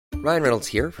Ryan Reynolds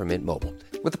here from Mint Mobile.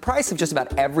 With the price of just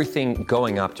about everything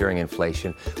going up during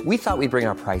inflation, we thought we'd bring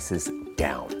our prices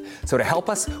down. So to help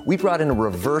us, we brought in a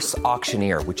reverse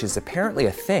auctioneer, which is apparently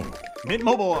a thing. Mint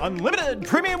Mobile Unlimited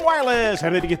Premium Wireless.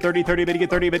 How to get 30, 30, how to get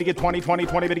 30, how to get 20, 20,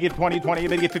 20, how to get 20, 20, how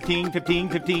to get 15, 15,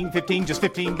 15, 15, just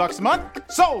 $15 a month?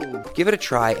 Sold! Give it a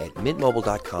try at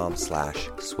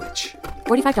mintmobile.com/switch.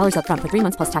 $45 up front for 3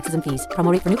 months plus taxes and fees.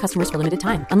 Promo rate for new customers for limited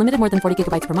time. Unlimited more than 40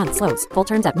 gigabytes per month. Slows full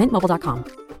terms at mintmobile.com.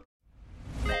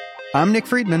 I'm Nick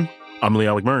Friedman. I'm Lee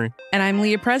Alec Murray. And I'm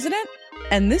Leah President.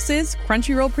 And this is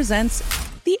Crunchyroll Presents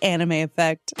The Anime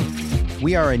Effect.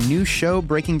 We are a new show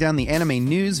breaking down the anime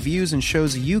news, views, and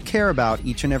shows you care about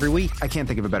each and every week. I can't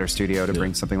think of a better studio to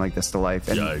bring something like this to life.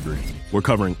 And I agree. We're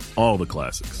covering all the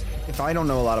classics. If I don't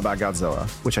know a lot about Godzilla,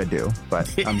 which I do, but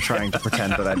I'm trying to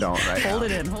pretend that I don't right Hold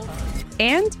it in.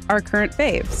 And our current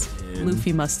faves.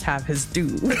 Luffy must have his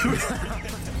due.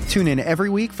 Tune in every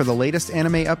week for the latest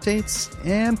anime updates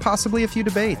and possibly a few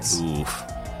debates. Oof.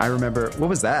 I remember, what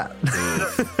was that?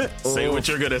 Say what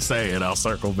you're going to say and I'll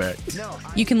circle back.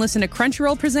 You can listen to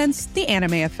Crunchyroll Presents The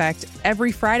Anime Effect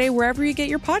every Friday wherever you get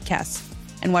your podcasts.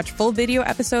 And watch full video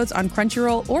episodes on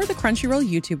Crunchyroll or the Crunchyroll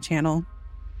YouTube channel.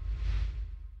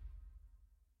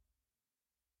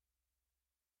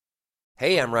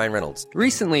 Hey, I'm Ryan Reynolds.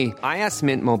 Recently, I asked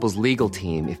Mint Mobile's legal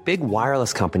team if big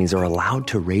wireless companies are allowed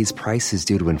to raise prices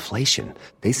due to inflation.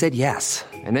 They said yes.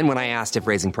 And then when I asked if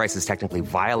raising prices technically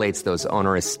violates those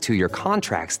onerous 2-year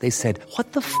contracts, they said,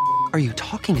 "What the f*** are you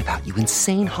talking about, you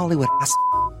insane Hollywood ass?"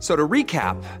 So to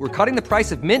recap, we're cutting the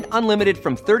price of Mint Unlimited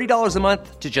from $30 a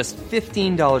month to just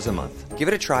 $15 a month. Give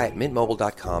it a try at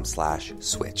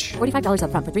mintmobile.com/switch. $45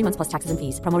 up front for 3 months plus taxes and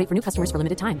fees. Promo rate for new customers for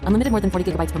limited time. Unlimited more than 40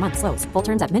 gigabytes per month. Slows full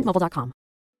terms at mintmobile.com.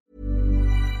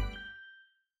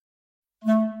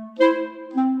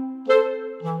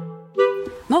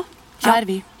 Nå er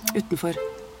vi utenfor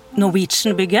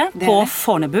Norwegian-bygget på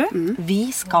Fornebu. Vi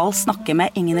skal snakke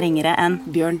med ingen ringere enn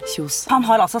Bjørn Kjos. Han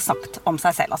har altså sagt om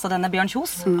seg selv, altså denne Bjørn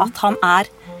Kjos, at han er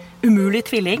umulig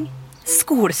tvilling,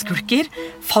 skoleskulker,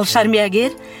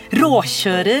 fallskjermjeger,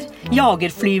 råkjører,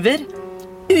 jagerflyver,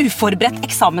 uforberedt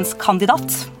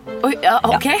eksamenskandidat. Oi, ja,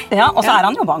 ok. Ja, og så er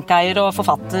han jo bankeier og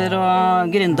forfatter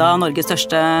og gründa Norges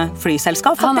største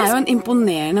flyselskap. Han er jo en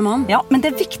imponerende mann. Ja, men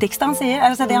det viktigste han sier,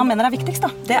 altså det han mener er viktigst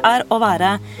da, det er å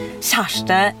være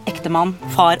kjæreste, ektemann,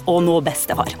 far og nå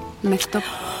bestefar. Nettopp.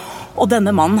 Og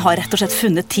denne mannen har rett og slett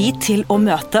funnet tid til å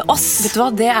møte oss. Vet du hva,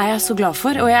 det er jeg så glad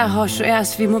for, og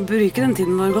vi må bruke den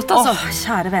tiden vår godt, altså.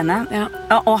 Kjære vene. Ja,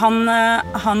 og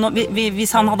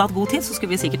hvis han hadde hatt god tid, så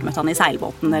skulle vi sikkert møtt han i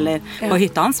seilbåten eller på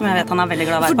hytta hans, som jeg vet han er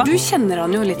veldig glad å være på. For du kjenner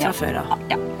han jo litt fra før, da.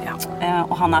 Ja.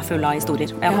 Og han er full av historier.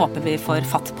 Jeg håper vi får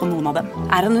fatt på noen av dem.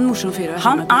 Er han en morsom fyr?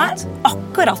 Han er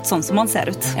akkurat sånn som han ser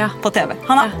ut på TV.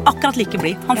 Han er akkurat like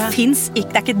blid. Han finnes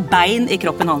ikke, det er ikke et bein i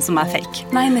kroppen hans som er fake.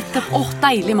 Nei, nettopp.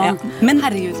 Deilig mann. Men,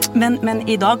 herregud. Men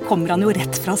i dag kommer han jo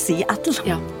rett fra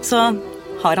Seattle. Så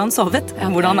har han sovet?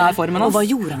 Hvordan er formen hans? Og hva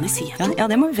gjorde han i Seattle? Ja,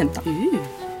 det må vi finne ut.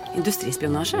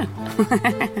 Industrispionasje.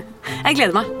 Jeg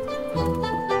gleder meg.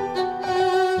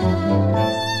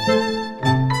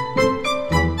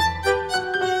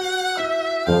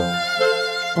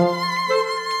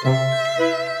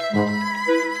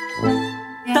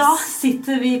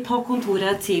 Sitter vi på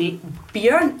kontoret til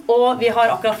Bjørn, og vi har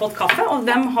akkurat fått kaffe, og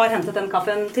hvem har hentet den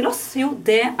kaffen til oss? Jo,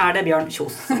 det er det Bjørn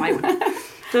Kjos som har gjort det.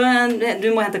 Du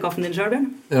må hente kaffen din selv, Bjørn.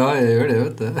 Ja, jeg gjør det,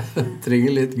 vet du.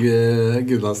 Trenger litt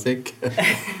gymnastikk.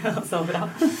 Så bra.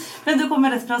 Men du kommer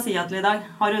rett fra Seattle i dag.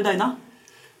 Har du døgna?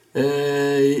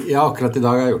 Ja, akkurat i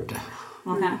dag har jeg gjort det.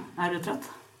 Ok, er du trøtt?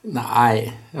 Nei,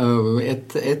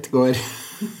 ett går.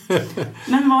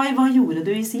 Men hva gjorde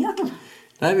du i Seattle?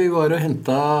 Nei, vi var og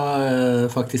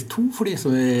hentet faktisk 2 fly som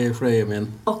vi fløy hjem igjen.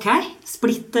 Ok,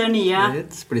 splitter nye.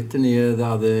 Splitter nye, det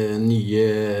er den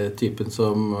nye typen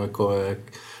som...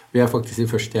 Vi er faktisk de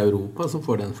første i Europa som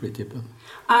får den flytypen.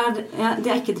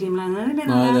 Det er ikke Dreamliner, eller?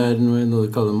 Nei, det er noe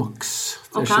de kaller Max.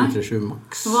 Det er 737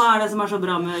 Max. Hva er det som er så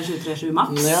bra med 737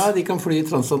 Max? Ja, de kan fly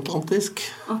transatlantisk.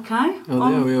 Ok. Ja, det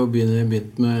har vi jo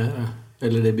begynt med,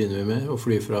 eller det begynner vi med, å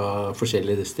fly fra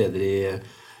forskjellige steder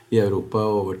i Europa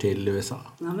over til USA.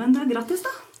 Ja, men det er gratis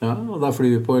da. Ja, og da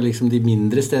flyr vi på liksom de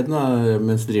mindre stedene,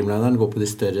 mens Dreamlineren går på de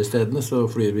større stedene, så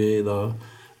flyr vi da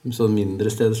sånne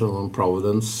mindre steder, sånn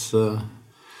Providence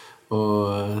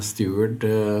og Stewart,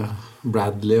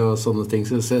 Bradley og sånne ting,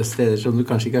 så steder som du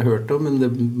kanskje ikke har hørt om, men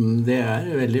det er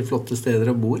veldig flotte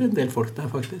steder og bor en del folk der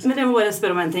faktisk. Men jeg må bare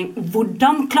spørre om en ting.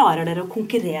 Hvordan klarer dere å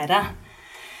konkurrere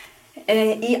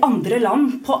i andre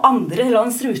land, på andre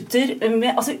lands ruter?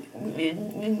 Altså,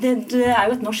 det er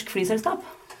jo et norsk flyselskap.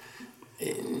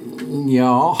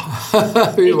 Ja,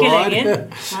 vi Ikke var... lenger?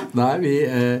 Nei,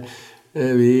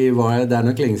 vi var... Det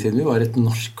nok lenge siden vi var et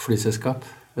norsk flyselskap.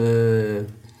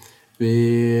 Vi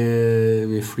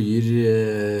flyr...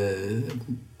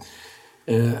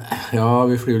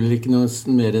 vi flyr vel ikke noe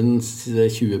mer enn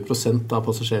 20% av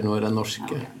passasjerene våre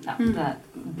norske. Ja, det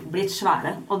blitt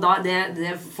svære. Og da,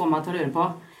 det får meg til å lure på,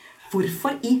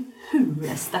 hvorfor i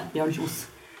huleste, Bjørn Kjos,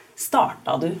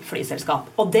 startet du flyselskap?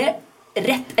 Og det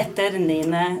rett etter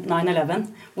 9/11,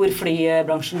 hvor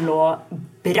flybransjen lå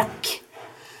brakk.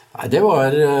 Nei, det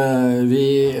var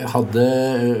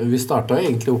vi startet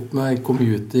egentlig opp med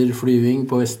commuterflyving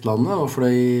på Vestlandet og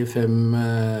fløy 5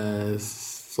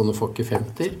 sånne Fokker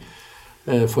 50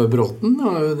 for Bråten,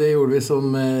 og det gjorde vi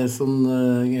som sånn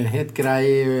helt grei,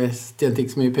 tjente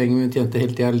ikke så mye penger, men tjente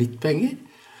hele tiden litt penger.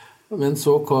 Men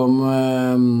så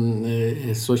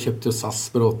kjøpte jo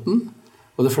SAS Bråten,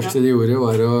 og det første de gjorde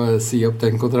var å si opp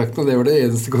den kontrakten, og det var det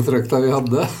eneste kontrakten vi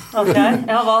hadde. Okay.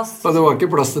 Ja, og det var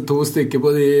ikke plass til 2 stykker på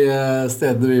de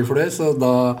stedene vi fløy, så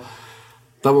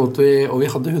da måtte vi, og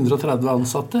vi hadde 130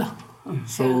 ansatte,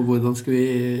 så hvordan skulle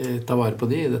vi ta vare på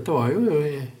de? Dette var jo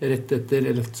rett etter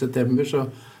 11. september, så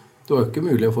det var jo ikke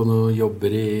mulig å få noen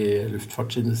jobber i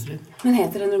luftfartsindustrien. Men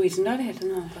heter det Norwegian da, eller heter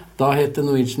det noe annet? Da het det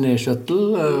Norwegian Air Shuttle,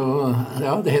 og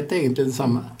ja, det het egentlig det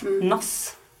samme. NAS.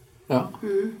 Ja.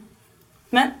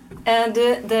 Men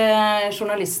det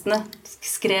journalistene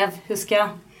skrev, husker jeg,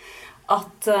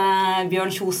 at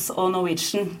Bjørn Kjos og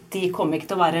Norwegian, de kom ikke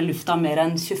til å være i lufta mer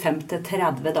enn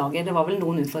 25-30 dager. Det var vel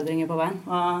noen utfordringer på veien.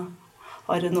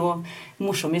 Har du noen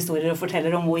morsomme historier å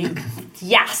fortelle om hvor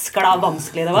jæskla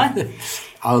vanskelig det var?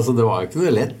 Altså, det var jo ikke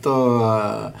noe lett, og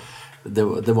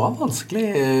det var vanskelig.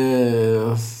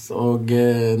 Og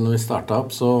når vi startet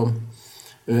opp, så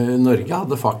Norge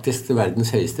hadde faktisk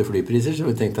verdens høyeste flypriser, så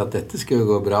vi tenkte at dette skulle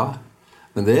gå bra.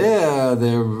 Men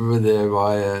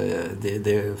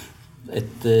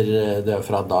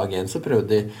fra dag 1 så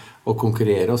prøvde de å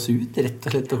konkurrere oss ut, rett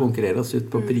og slett å konkurrere oss ut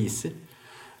på priser.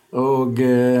 Og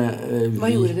hva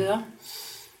gjorde de da?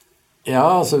 Ja,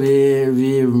 altså vi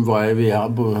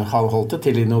holdt det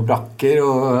til i noen brakker,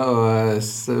 og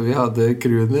vi hadde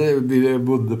crewene, de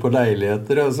bodde på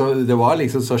leiligheter, og så, det var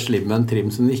liksom så slim en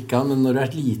trim som det ikke kan, men når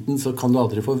du liten så kan du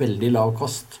aldri få veldig lav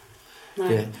kost.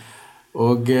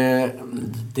 Og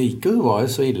det var jo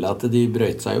så ille at de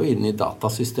brøt seg jo inn i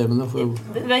datasystemene.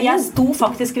 Jeg sto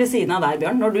faktisk ved siden av deg,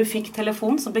 Bjørn, når du fikk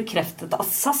telefon som bekreftet at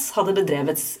SAS hadde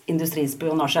bedrevet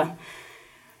industrispionasje.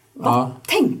 Hva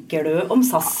tenker du om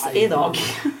SAS i dag?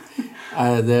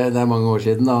 Det mange år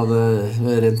siden, da. Det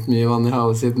har rent mye vann i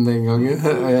havet siden den gangen,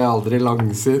 og jeg aldri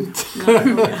langsynt.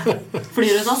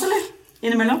 Flyr du SAS, eller?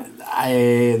 Innimellom?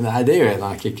 Nei, det gjør jeg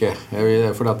nok ikke.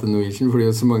 For at Norwegian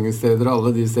flyr så mange steder,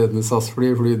 alle de stedene SAS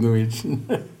flyr Norwegian.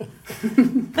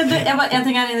 En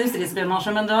ting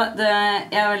industrispionasje, men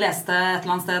jeg leste et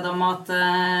eller annet sted om at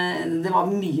det var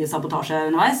mye sabotasje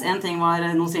underveis. En ting var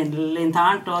noe svindel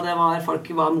internt, og folk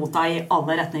var mot deg i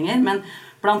alle retninger, men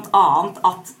blant annet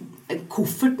at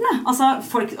koffertene,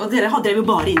 og dere drev jo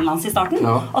bare innenlands i starten,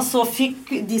 og så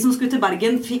fikk de som skulle til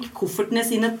Bergen, fikk koffertene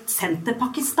sine sendt til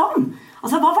Pakistan.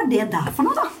 Hva var det der for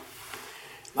noe da?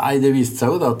 Nei, det viste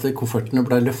seg jo da at koffertene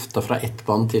ble løftet fra ett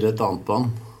band til et annet band.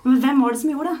 Men hvem var det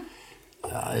som gjorde det?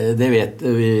 Ja, det vet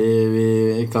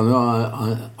vi kan jo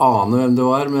ane hvem det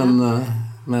var,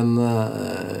 men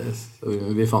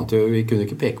vi fant jo, vi kunne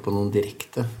ikke peke på noen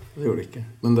direkte, det gjorde vi ikke.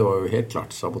 Men det var jo helt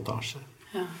klart sabotasje.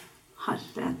 Ja,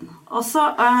 herligheten. Og så...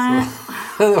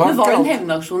 det var en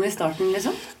hevnaksjon i starten,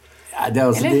 liksom? Ja,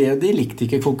 de likte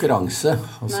ikke konkurranse.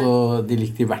 De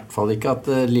likte i hvert fall ikke at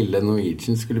lille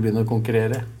Norwegian skulle begynne å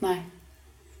konkurrere. Nei.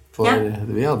 For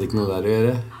vi hadde ikke noe der å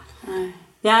gjøre. Nei.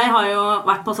 Jeg har jo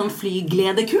vært på sånn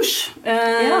flygledekurs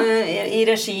i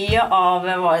regi av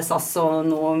SAS og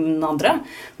noen andre,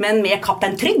 men med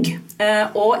Kaptein Trygg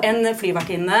og en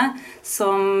flyvertinne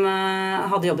som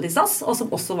hadde jobbet i SAS, og som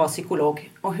også var psykolog.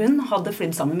 Og hun hadde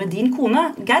flydd sammen med din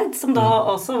kone, Gerd, som da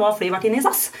også var flyvertinne i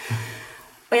SAS.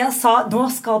 Og jeg sa, nå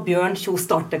skal Bjørn Kjos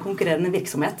starte konkurrerende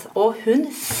virksomhet. Og hun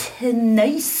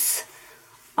fnøys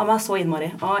av meg så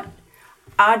innmari. Og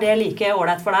det like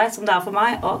ordentlig for deg som det for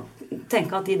meg, å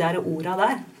tenke at de der ordene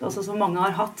der, altså som mange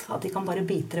har hatt, at de kan bare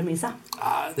bite dem i seg?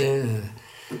 Ja,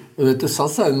 vet du,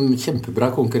 SAS en kjempebra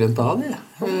konkurrent av det.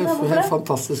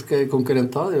 Fantastisk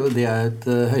konkurrent av det. Det et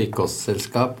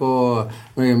høykostselskap og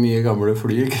mye gamle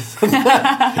fly.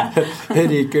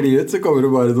 Ryker de ut, så kommer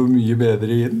det bare noe mye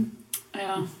bedre inn.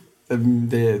 Ja.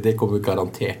 Det kommer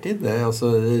garantert inn.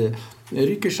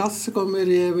 Ryker SAS, så kommer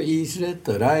Isrett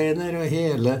og Reiner og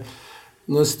hele...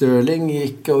 Når Stirling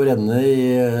gikk over ende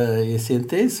i sin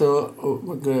tid, så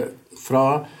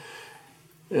fra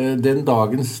den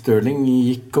dagen Sterling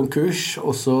gikk konkurs,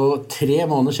 og så 3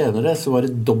 måneder senere så var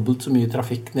det dobbelt så mye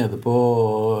trafikk nede på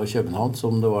København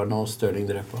som det var når Sterling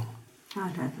drev på.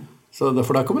 Så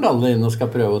for da kommer alle inn og skal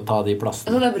prøve å ta de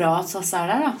plassene. Så det bra at SAS der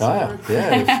da? Ja,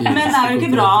 det fint. Men det jo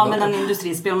ikke bra med den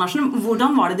industrispionasjen.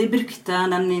 Hvordan var det de brukte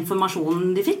den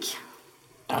informasjonen de fikk?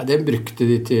 Ja, den brukte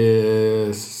de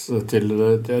til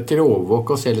å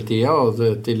overvåke oss hele tiden, og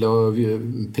til å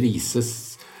prises.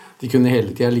 De kunne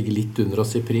hele tiden ligge litt under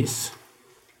oss i pris.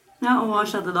 Ja, og hva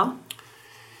skjedde da?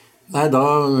 Nei,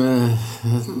 da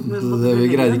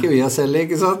vi greide ikke vi å selge,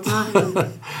 ikke sant?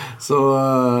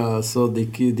 så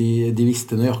de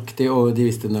visste nøyaktig, og de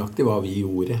visste nøyaktig hva vi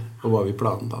gjorde, og hva vi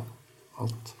planla.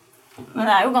 Alt. Men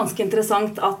det jo ganske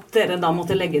interessant at dere da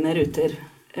måtte legge ned ruter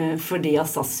fordi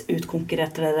at SAS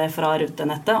utkonkurrerte dere fra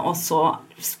rutenettet, og så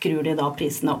skrur de da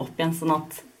prisene opp igjen, sånn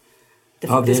at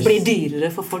det faktisk blir dyrere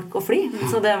for folk å fly.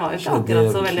 Så det var jo ikke akkurat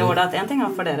så veldig ålreit. En ting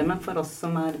for dere, men for oss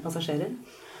som passasjerer.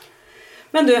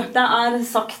 Men du, det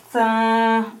sagt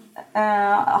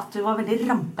at du var veldig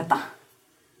rampete.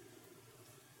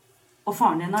 Og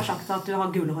faren din har sagt at du har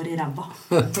gulhår i ræva.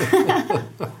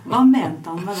 Hva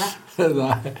mente han med det?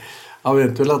 Nei, han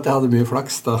mente vel at jeg hadde mye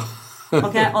flaks da.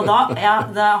 Ok, og da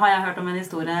har jeg hørt om en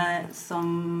historie som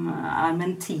med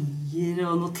en tiger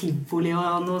og noe tivoli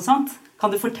og noe sånt.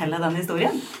 Kan du fortelle den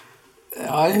historien?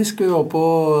 Ja, jeg husker vi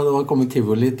det var kommet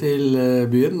tivoli til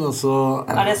byen, og så...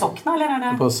 det Sokna, eller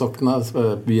det? På Sokna,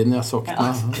 byen, ja,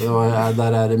 Sokna. Ja.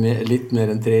 Der det litt mer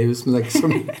enn 3 hus, men det ikke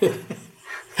så mye.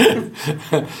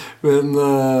 Men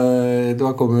det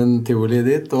var kommet en tivoli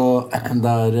dit, og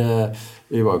der...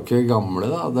 Vi var jo ikke gamle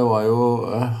da, det var jo,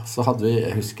 så hadde vi,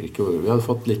 jeg husker ikke hvor, vi hadde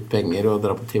fått litt penger å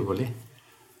dra på tivoli.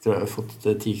 Jeg tror jeg hadde fått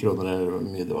 10 kroner eller hvor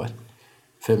mye det var.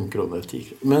 5 kroner eller 10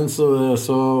 kroner. Men så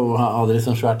hadde de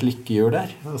sånn svært lykkehjul der.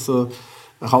 Og så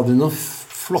hadde de noen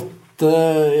flotte,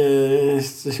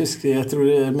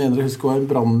 jeg mener å huske var en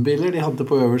brandbiler de hadde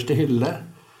på øverste hylle.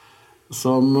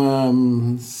 Som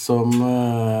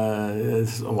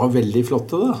var veldig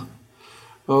flotte da.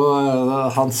 Og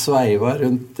han sveiva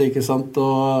rundt, ikke sant,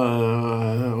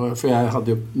 for jeg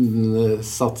hadde jo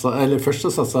først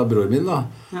så satsa bror min da,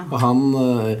 og han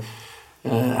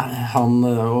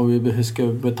og vi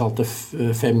husker betalte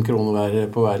 5 kroner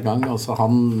på hver gang, og så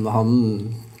han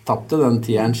tappte den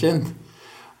tieren sin,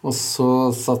 og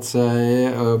så satsa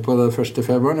jeg på den første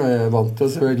femmeren, og jeg vant jo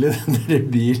selvfølgelig den der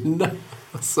bilen da,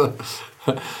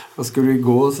 og skulle vi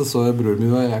gå, så jeg bror min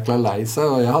var jækla lei seg,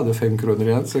 og jeg hadde 5 kroner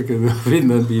igjen, så jeg kunne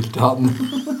finne en bil til han.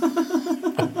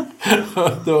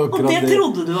 Og det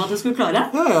trodde du at du skulle klare?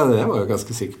 Ja, det var jeg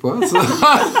ganske sikker på. Og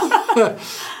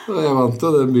jeg vant jo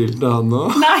den bilen til han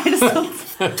også. Nei, det sant?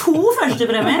 2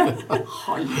 førstepremier?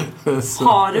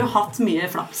 Har du hatt mye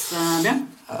flaks, Bjørn?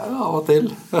 Ja, av og til.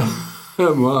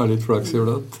 Jeg må ha litt flaks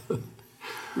iblant.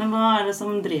 Men hva det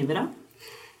som driver da?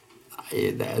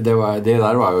 Det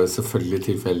der var jo selvfølgelig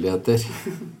tilfeldigheter.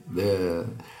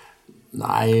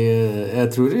 Nei, jeg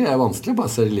tror det vanskelig å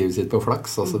basere livet sitt på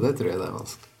flaks, altså det tror jeg det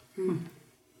vanskelig.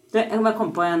 Jeg må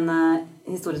komme på en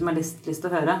historie som jeg har lyst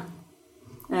til å høre.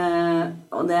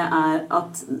 Og det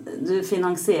at du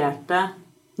finansierte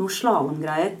noen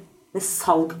slalomgreier ved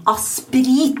salg av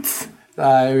sprit.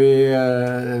 Nei,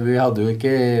 vi hadde jo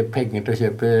ikke penger til å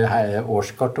kjøpe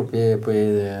årskart på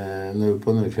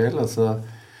Nordfjell, altså.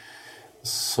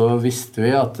 Så visste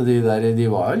vi at de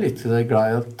var jo litt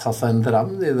glad i å ta seg en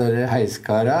dram, de der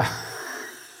heiskara.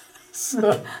 Så,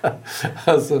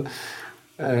 altså,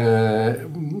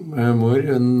 mor,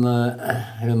 hun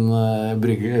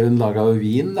laget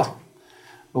vin da.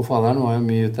 Og faderen var jo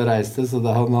mye ute og reiste,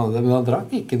 men han drakk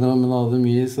ikke noe, men han hadde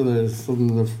mye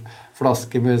sånne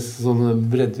flasker med sånne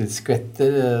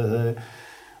bredvidskvetter.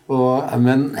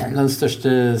 Men den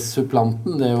største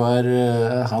supplanten, det var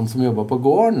han som jobbet på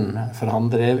gården, for han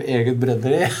drev eget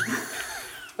brenneri.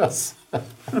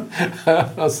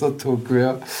 Og så tok vi,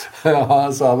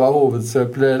 så han var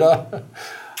hovedsøpler da.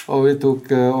 Og vi tok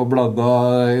og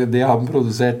blandet det han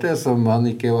produserte, som han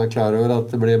ikke var klar over at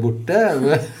det ble borte.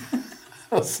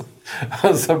 Og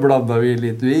så blandet vi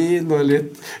litt vin og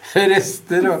litt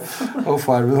rester, og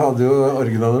farmen hadde jo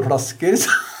originale flasker,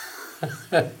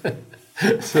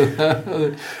 så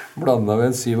blandet vi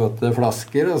en 7-8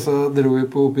 flasker, og så dro vi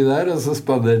på oppi der, og så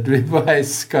spanderte vi på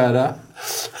heiskara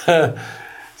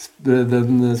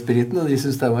den spriten, og de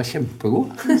syntes den var kjempegod.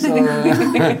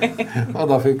 Og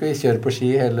da fikk vi kjøre på ski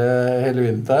hele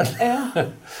vinteren. Ja.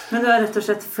 Men du rett og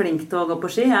slett flink til å gå på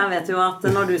ski. Jeg vet jo at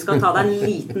når du skal ta deg en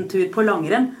liten tur på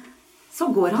langrenn, så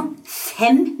går han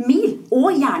 5 mil, og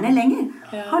gjerne lenger.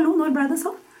 Ja. Hallo, når ble det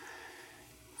sånn?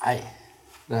 Nei,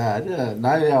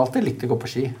 jeg har alltid likt å gå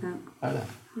på ski. Ja. Det.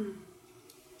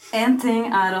 En ting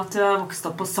at du har vokst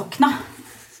opp på Sokna.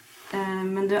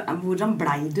 Men hvordan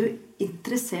ble du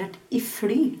interessert I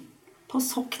fly på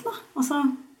Sokna? Altså...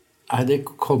 Nei, det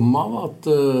kom av at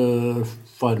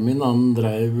far min han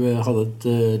hadde et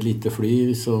lite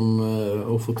fly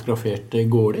og fotograferte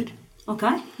gårder. Ok,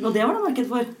 og det var det marked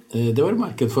for? Det var det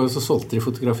marked for, så solgte de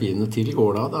fotografiene til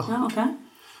gårda da. Ja, ok.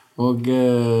 Og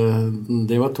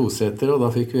det var 2 seter, og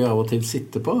da fikk vi av og til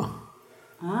sitte på.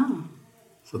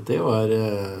 Så det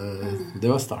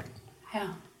var starten.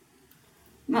 Ja.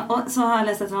 Men, så har jeg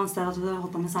lest et eller annet sted at du har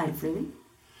holdt på med seilflyving?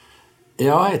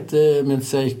 Ja,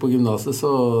 mens jeg gikk på gymnaset,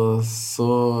 så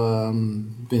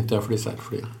begynte jeg å fly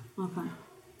seilfly. Ok.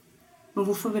 Men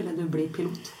hvorfor ville du bli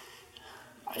pilot?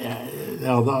 Jeg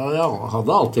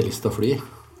hadde alltid lyst til å fly.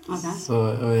 Okay.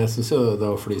 Og jeg synes jo det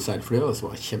å fly seilfly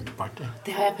var kjempeartig.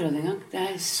 Det har jeg prøvd en gang. Det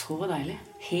så deilig.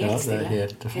 Helt stille. Det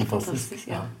helt fantastisk.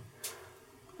 Ja.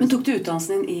 Men tok du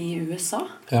utdannelsen din I USA?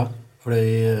 Ja, fordi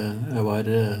jeg var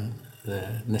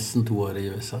nesten 2 år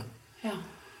I USA. Ja.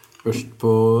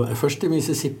 Først I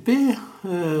Mississippi,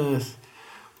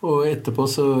 og etterpå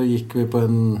så gikk vi på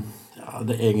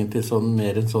det egentlig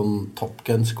mer en sånn Top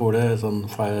Gun-skole,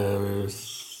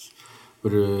 hvor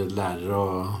du lærer å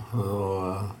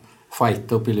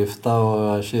fighte opp I lufta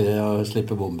og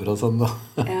slippe bomber og sånn da.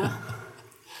 Ja.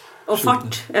 Og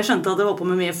fart. Jeg skjønte at du holdt på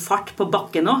med mye fart på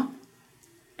bakken nå.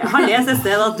 Jeg har lest et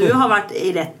sted at du har vært I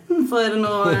retten for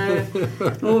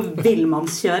noe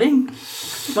villmannskjøring.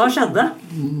 Hva skjedde?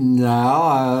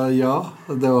 Ja,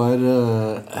 det var...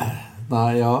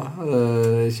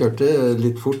 jeg kjørte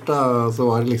litt fort da, så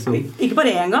var det liksom... Ikke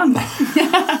bare en gang.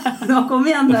 Nå kom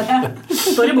igjen dere.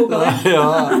 Står I boka di.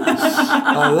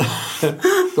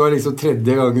 Det var liksom 3.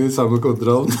 gangen I samme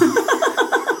kontrollen.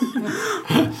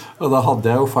 Og da hadde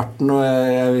jeg jo farten, og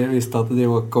jeg visste at de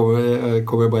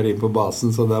kom bare inn på basen,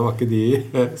 så der var ikke de.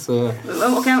 Så...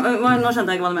 Ok, nå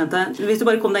skjønte jeg ikke hva du mente. Hvis du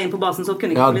bare kom deg inn på basen, så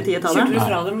kunne ikke politiet ta det? Kjørte du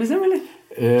fra dem liksom, eller?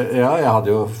 Ja, jeg hadde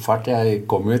jo fart. Jeg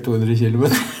kom jo 200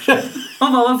 kilometer. Og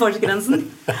hva var fartsgrensen?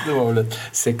 Det var vel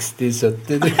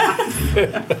 60-70.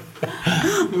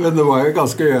 Men det var jo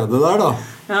ganske øde der da.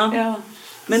 Ja.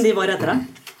 Men de var etter deg?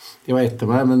 De var etter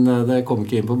meg, men det kom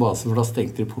ikke inn på basen, for da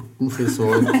stengte de porten, for de så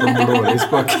en blålys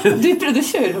bak. Du prøvde å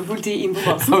kjøre på politiet inn på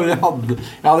basen?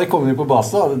 Ja, det kom inn på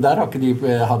basen, og der hadde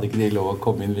ikke de lov å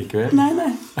komme inn likevel.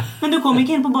 Nei. Men du kom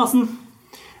ikke inn på basen?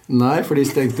 Nei, for de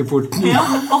stengte porten. Ja,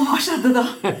 og hva skjedde da?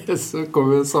 Så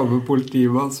kom jo samme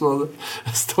politimann som hadde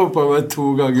stoppet meg 2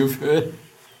 ganger før.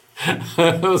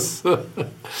 Og så...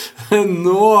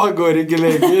 Nå går det ikke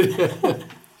lenger!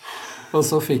 Og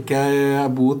så fikk jeg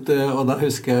bot, og da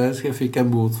husker jeg fikk en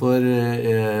bot for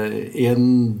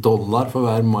 $1 for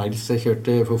hver miles jeg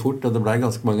kjørte for fort, og det ble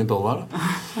ganske mange dollar da.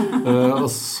 Og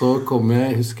så kom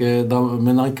men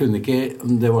han kunne ikke,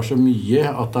 det var så mye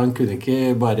at han kunne ikke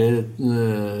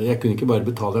jeg kunne ikke bare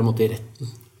betale, jeg måtte I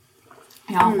retten.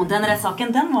 Ja, og den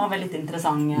rettssaken, den var vel litt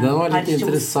interessant. Den var litt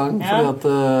interessant, fordi at,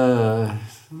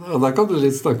 og da kan du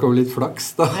snakke om litt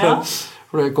flaks da. Ja.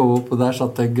 For jeg kom opp, og der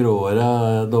satt en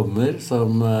gråere dommer,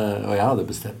 og jeg hadde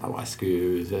bestemt meg hva jeg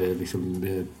skulle liksom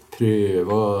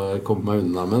prøve å komme meg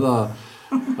unna med da.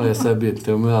 Og så jeg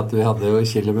begynte jo med at vi hadde jo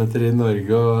kilometer I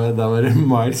Norge, og da var det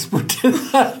miles borti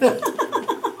der.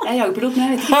 Jeg er jagerpilot, men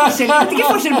jeg vet ikke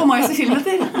forskjell på miles og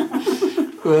kilometer.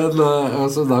 Men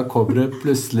altså, da kommer det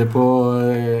plutselig på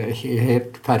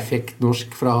helt perfekt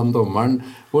norsk fra han dommeren.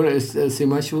 Si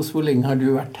meg, Kjos, hvor lenge har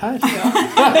du vært her? Ja.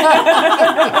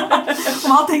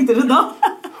 Hva tenkte du da?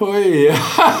 Oi!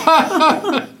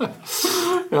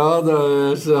 Ja,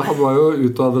 han var jo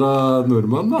utvandret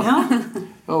nordmann da. Ja.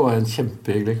 Han var en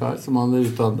kjempehyggelig kar som han hadde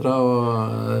utvandret, og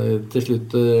til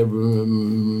slutt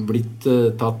blitt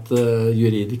tatt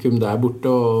juridikum der borte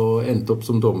og endt opp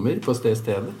som dommer på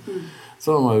stedet.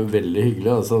 Så han var jo veldig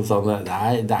hyggelig, og så sa han,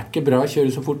 det er ikke bra å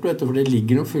kjøre så fort, vet du, for det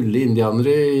ligger noen fulle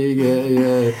indianere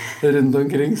rundt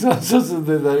omkring, så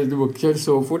du må ikke kjøre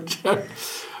så fort.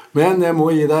 Men jeg må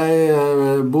gi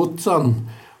deg bot, sånn.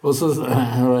 Og så,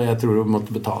 jeg tror jeg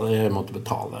måtte betale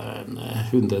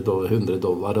 $100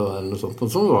 eller noe sånt, og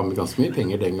så var det ganske mye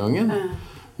penger den gangen.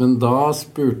 Men da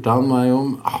spurte han meg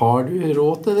om, har du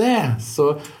råd til det?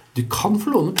 Så du kan få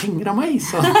låne penger av meg,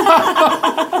 så.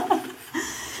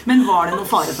 Men var det noen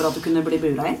fare for at du kunne bli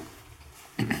buret inn?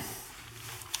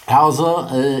 Ja, altså,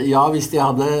 hvis de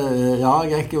hadde...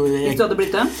 hvis du hadde blitt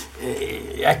dømt?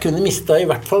 Jeg kunne mistet I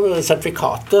hvert fall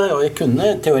sertifikatet, og jeg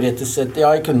kunne teoretisk sett...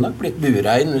 Ja, jeg kunne nok blitt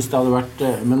buret inn hvis det hadde vært...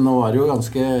 Men nå var det jo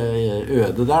ganske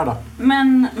øde der, da.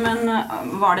 Men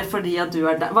var det fordi at du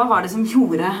der? Hva var det som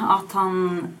gjorde at han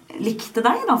likte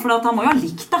deg, da? For at han må jo ha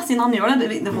likt deg, siden han gjør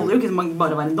det. Det holder jo ikke som å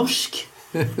bare være norsk.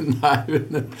 Nei,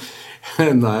 men...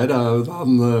 Nei,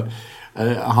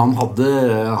 han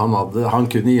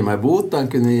kunne gi meg bot, han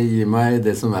kunne gi meg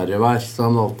det som verre var, så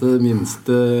han valgte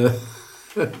minste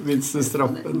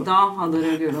straffen. Da hadde du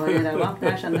gule hår I ræva.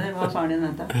 Jeg skjønner hva faren din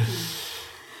mente.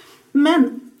 Men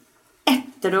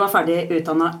etter du var ferdig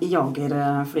utdannet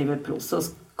jagerflyverpro, så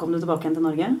kom du tilbake igjen til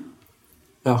Norge?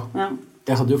 Ja.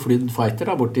 Jeg hadde jo flydd fighter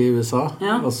da, borte I USA,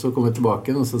 og så kom jeg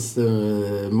tilbake, og så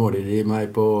måler de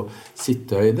meg på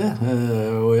sittehøyde,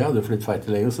 og jeg hadde flydd fighter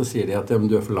lenger, og så sier de at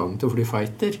du for lang til å fly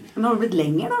fighter. Men har du blitt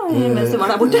lenger da, mens du var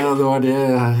der borte? Ja, det var det.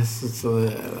 Så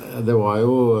det var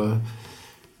jo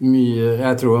mye,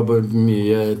 jeg tror det var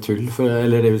mye tull,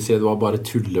 eller det vil si det var bare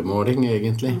tullemåling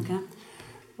egentlig. Okay.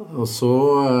 Og så...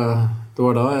 Det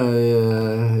var da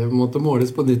jeg måtte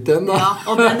måles på nytt igjen da. Ja,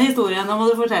 og den historien, nå må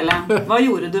du fortelle. Hva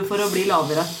gjorde du for å bli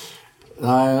lavere?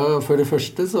 Nei, for det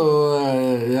første så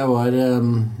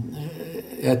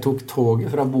jeg tok toget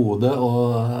fra Bodø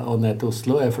og ned til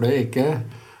Oslo. Jeg fløy ikke.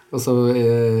 Og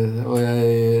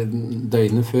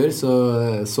døgnet før så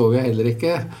sov jeg heller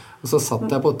ikke. Og så satt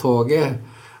jeg på toget.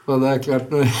 Og det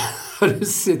klart når du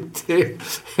sitter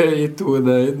I 2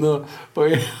 døgn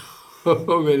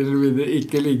og mer eller mindre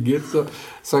ikke ligger,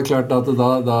 så klart at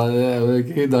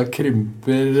da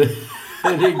krymper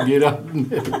ryggraden.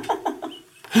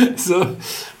 Så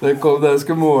da jeg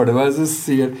skulle måle meg, så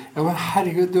sier ja, men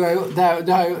herregud,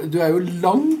 du er jo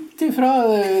langt ifra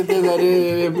det der,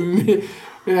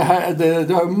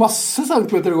 du har jo masse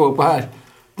centimeter å gå på her.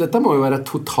 Dette må jo være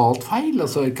totalt feil,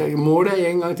 altså, måler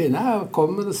jeg en gang til, nei,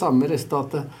 kom med det samme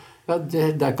resultatet. Ja,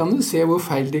 der kan du se hvor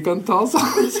feil de kan ta, så.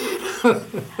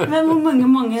 Men hvor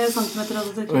mange centimeter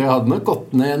hadde du? Og jeg hadde nok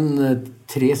gått ned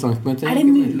 3 centimeter. Det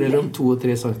mulig? Eller om 2 og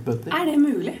 3 centimeter. Det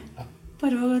mulig? Ja.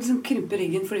 Bare å liksom krympe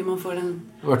ryggen fordi man får den...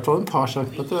 I hvert fall en par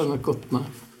centimeter hadde nok gått ned.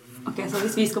 Ok, så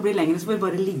hvis vi skal bli lengre, så får vi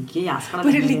bare ligge I jæskala.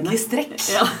 Bare ligge I strekk.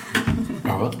 Ja.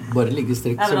 Ja, bare ligge I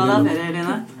strekk. Det bra da, ferie,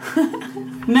 Line.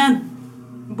 Men,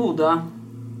 Bodø,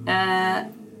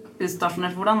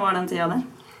 utstasjonert, hvordan var den tida der?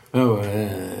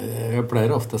 Jeg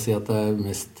pleier ofte å si at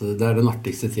det den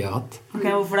artigste tida jeg har hatt. Ok,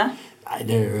 hvorfor det? Nei,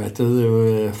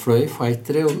 du fløy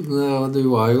fightere, og du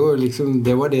var jo liksom,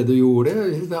 det var det du gjorde.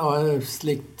 Det var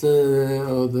slikt,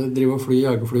 og drive og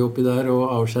jagerfly oppi der, og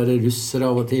avskjære russere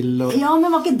av og til. Og... Ja,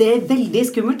 men var ikke det veldig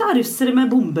skummelt da? Russere med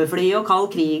bombefly og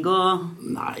kald krig og...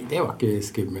 Nei, det var ikke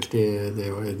skummelt.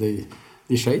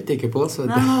 De skjøt ikke på oss.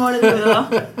 Nei, hva var det du gjorde da?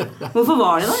 Hvorfor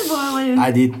var det da? Nei,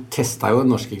 de testet jo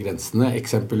norske grensene,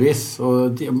 eksempelvis.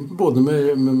 Og både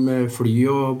med fly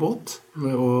og båt,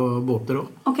 og båter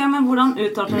også. Ok, men hvordan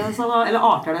utarter det seg da? Eller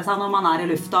arter det seg når man I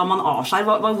lufta, og man avskjær?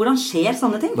 Hvordan skjer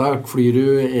sånne ting? Da flyr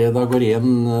da går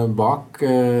en bak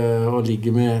og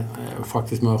ligger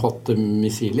faktisk med hotte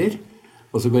missiler.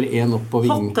 Og så går en opp på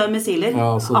vingen. Hotte missiler?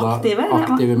 Ja, aktive?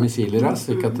 Aktive missiler, ja,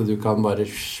 slik at du kan bare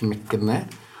smekke den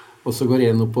ned. Og så går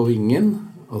en opp på vingen,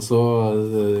 og så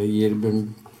gir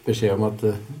beskjed om at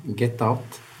get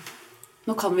out.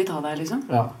 Nå kan vi ta deg, liksom.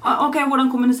 Ja. Ok, hvordan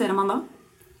kommuniserer man da?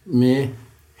 Med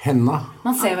hendene.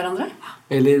 Man ser hverandre?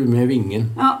 Eller med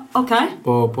vingen. Ja, ok.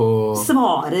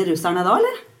 Svarer russerne da,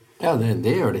 eller? Ja,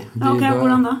 det gjør de. Ok,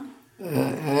 hvordan da?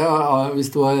 Ja, hvis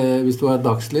du var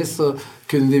dagslys, så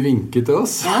kunne de vinke til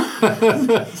oss. Ja,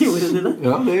 gjorde de det?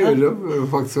 Ja, det gjorde de.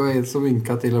 Faktisk var en som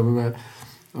vinket til og med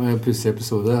og en pussig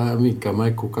episode, jeg vinket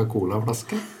meg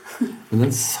Coca-Cola-flaske. Men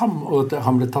og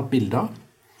han ble tatt bilde av.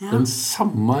 Ja. Den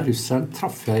samme russeren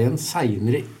traff jeg igjen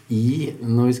senere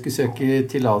når vi skulle søke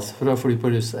tillatelse for å fly på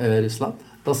Russland.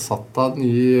 Da satt han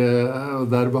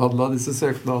og der behandlet disse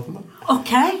søknadene.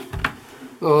 Ok.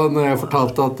 Og når jeg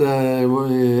fortalte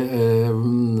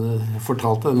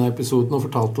denne episoden og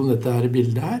fortalte om dette her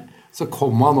bildet her, så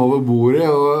kom han over bordet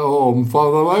og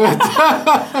omfavnet meg, vet du.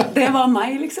 Det var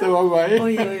meg, liksom? Det var meg.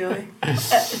 Oi.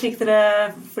 Fikk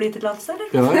dere flytillatelse,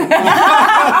 eller? Ja.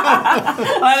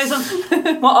 Liksom,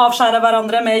 må avskjære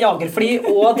hverandre med jagerfly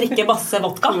og drikke masse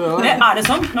vodka. Ja. Det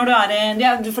sånn? Når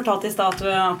du fortalte I sted at du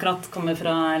akkurat kommer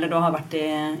fra, eller du har vært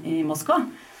I Moskva.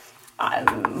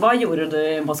 Hva gjorde du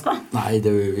I Moskva? Nei,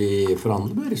 vi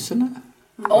forhandlet med russerne.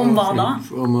 Om hva da?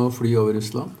 Om å fly over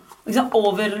Russland.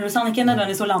 Over Russland, ikke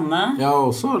nødvendigvis å lande? Ja,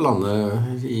 også lande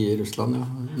I Russland, ja.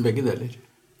 Begge deler.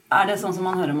 Det sånn som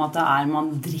man hører om at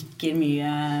man drikker mye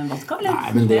vodka, eller?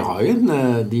 Nei, men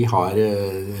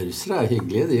russere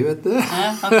hyggelige, de, vet du.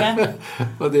 Ja, ok.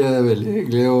 Og de veldig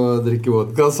hyggelige å drikke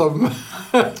vodka sammen.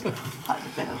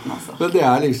 Men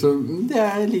det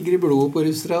ligger I blodet på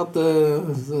russere at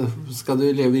skal du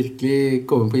virkelig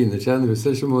komme på innersida en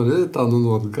russer, så må du ta noen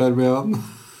vodkaer med han.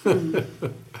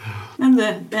 Men du,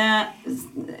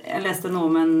 jeg leste noe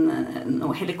om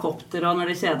noe helikopter, og når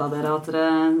de kjeda dere, at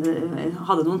dere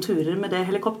hadde noen turer med det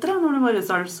helikopteret når dere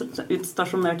var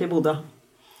utstasjonert I Bodø.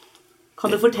 Kan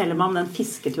du fortelle meg om den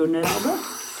fisketuren dere hadde?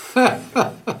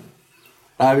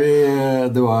 Nei,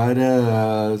 det var...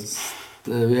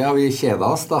 Ja, vi kjeda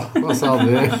oss da, og så hadde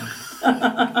vi...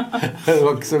 det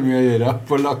var ikke så mye å gjøre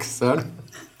på Lakseren.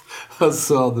 Og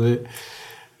så hadde vi...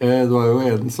 Det var jo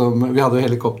en som... Vi hadde jo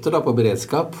helikopter da på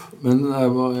beredskap, men av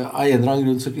en eller annen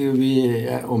grunn så vi...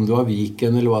 Om det var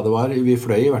Viken eller hva det var, vi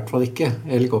fløy I hvert fall ikke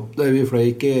helikopter, vi fløy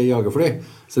ikke jagerfly,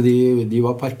 så de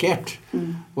var parkert.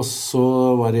 Og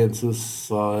så var det en som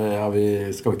sa, ja, vi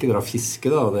skal ikke dra fiske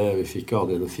da, vi fikk jo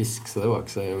aldri noe fisk, så det var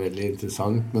ikke så veldig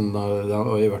interessant, men det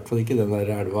var I hvert fall ikke den der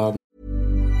elva.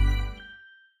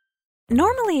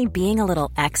 Normally, being a little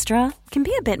extra can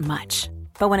be a bit much.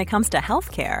 But when it comes to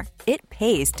healthcare, it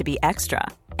pays to be extra.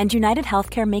 And United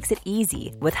Healthcare makes it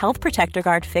easy with Health Protector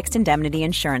Guard fixed indemnity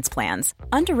insurance plans.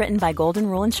 Underwritten by Golden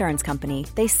Rule Insurance Company,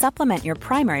 they supplement your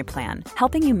primary plan,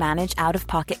 helping you manage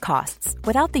out-of-pocket costs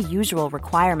without the usual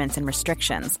requirements and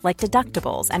restrictions like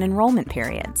deductibles and enrollment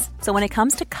periods. So when it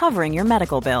comes to covering your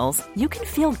medical bills, you can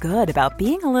feel good about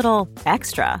being a little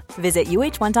extra. Visit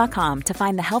uh1.com to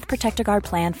find the Health Protector Guard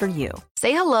plan for you.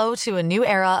 Say hello to a new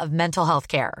era of mental health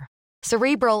care.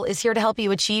 Cerebral is here to help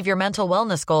you achieve your mental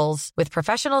wellness goals with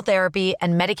professional therapy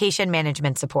and medication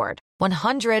management support.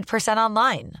 100%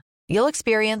 online. You'll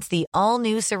experience the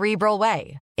all-new Cerebral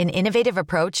Way, an innovative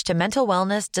approach to mental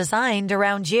wellness designed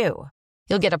around you.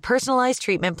 You'll get a personalized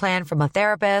treatment plan from a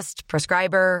therapist,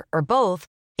 prescriber, or both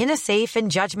in a safe and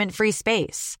judgment-free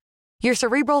space. Your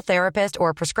Cerebral therapist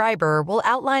or prescriber will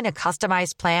outline a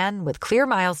customized plan with clear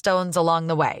milestones along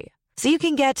the way, so you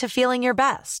can get to feeling your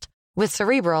best. With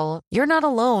Cerebral, you're not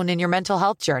alone in your mental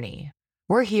health journey.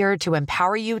 We're here to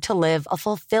empower you to live a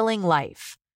fulfilling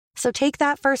life. So take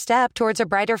that first step towards a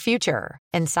brighter future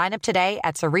and sign up today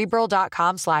at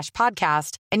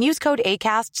Cerebral.com/podcast and use code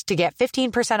ACAST to get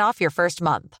 15% off your first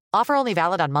month. Offer only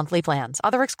valid on monthly plans.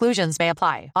 Other exclusions may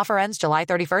apply. Offer ends July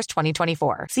 31st,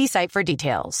 2024. See site for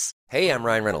details. Hey, I'm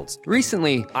Ryan Reynolds.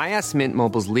 Recently, I asked Mint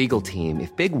Mobile's legal team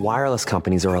if big wireless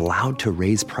companies are allowed to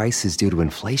raise prices due to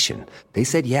inflation. They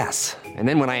said yes. And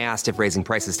then when I asked if raising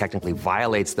prices technically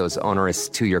violates those onerous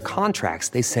two-year contracts,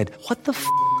 they said, "What the f***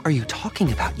 are you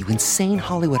talking about, you insane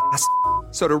Hollywood ass?"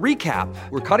 So to recap,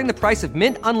 we're cutting the price of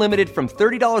Mint Unlimited from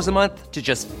 $30 a month to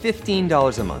just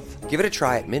 $15 a month. Give it a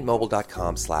try at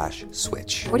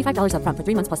mintmobile.com/switch. $45 up front for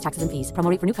 3 months plus taxes and fees. Promo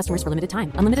rate for new customers for limited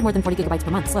time. Unlimited more than 40 gigabytes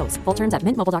per month. Slows full terms at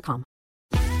mintmobile.com.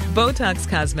 Botox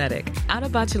Cosmetic, out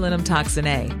of botulinum toxin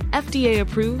A, FDA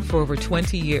approved for over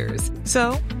 20 years.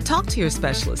 So, talk to your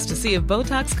specialist to see if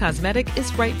Botox Cosmetic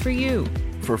is right for you.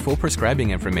 For full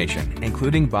prescribing information,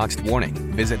 including boxed warning,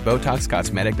 visit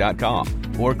BotoxCosmetic.com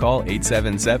or call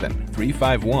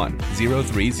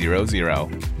 877-351-0300.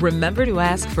 Remember to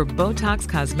ask for Botox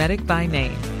Cosmetic by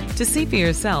name. To see for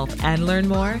yourself and learn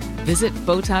more, visit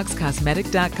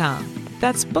BotoxCosmetic.com.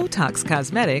 That's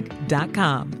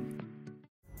BotoxCosmetic.com.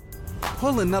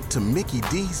 Pulling up to Mickey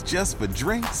D's just for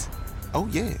drinks? Oh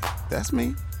yeah, that's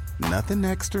me. Nothing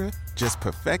extra, just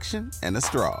perfection and a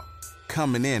straw.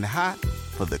 Coming in hot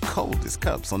for the coldest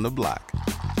cups on the block.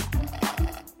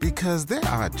 Because there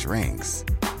are drinks.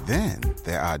 Then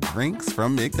there are drinks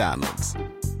from McDonald's.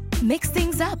 Mix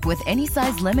things up with any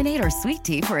size lemonade or sweet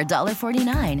tea for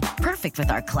 $1.49. Perfect with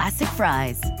our classic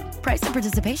fries. Price and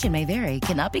participation may vary.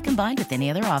 Cannot be combined with any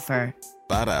other offer.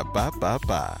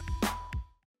 Ba-da-ba-ba-ba.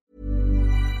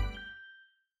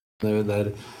 Der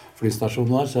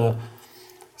flystasjonen var,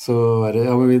 så var det,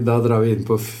 ja, men da drar vi inn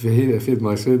på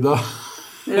Finnmarksvidda.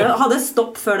 Dere hadde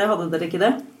stopp før det, hadde dere ikke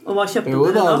det? Og hva kjøpte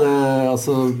dere da? Jo da,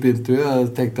 altså begynte vi,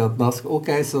 jeg tenkte at ok,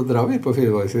 så drar vi på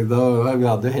Finnmarksvidda. Vi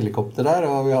hadde jo helikopter der,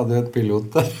 og vi hadde jo en pilot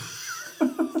der.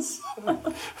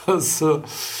 Og så,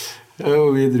 ja,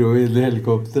 vi dro inn i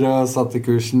helikopteret og satte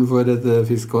kursen for et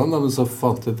fiskevann, men så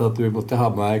fant vi ut at vi måtte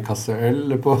ha med en kasse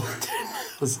øl på.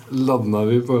 Og så landet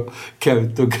vi på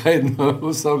Kautokeino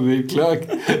hos Samvirklag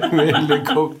med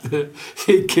helikopter.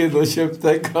 Gikk inn og kjøpte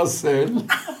en kasse øl.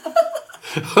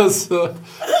 Og så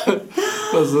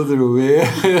dro vi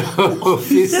og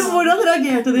fisk. Hvordan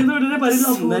reagerte de når dere bare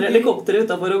lander helikopteret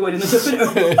utenfor og går inn og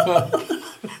kjøper øl? Ja.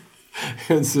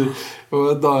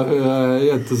 Og da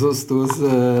jente som stod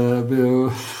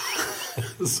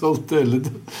solgte ølet.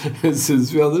 Hun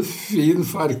syntes vi hadde fin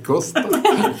farkost.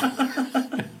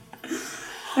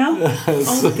 Ja,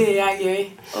 og det gøy.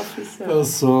 Og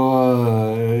så,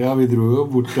 ja, vi dro jo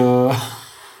bort og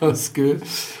skulle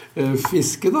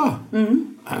fiske da.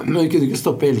 Men vi kunne ikke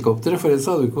stoppe helikopteret, for ellers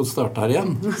hadde vi ikke starte her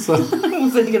igjen. Så.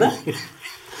 Hvorfor ikke det?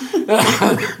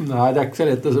 Nei, det ikke så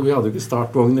lett. Altså, vi hadde jo ikke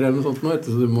startvogner eller noe sånt nå,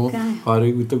 så du må ha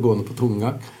det ut og gående på tunga.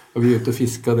 Og vi ute og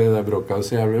fisket det der bråka jo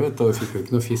så jævlig, vet du, og vi fikk jo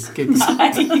ikke noe fisk, ikke sant?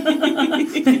 Nei,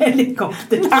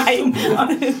 helikopter, nei.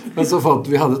 Men så fant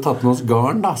vi hadde tatt med oss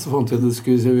garn, da, så fant vi at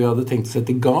vi hadde tenkt å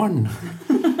sette garn.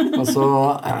 Og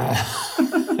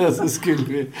så skulle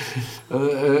vi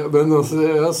men også,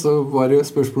 så var det jo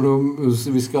spørsmål om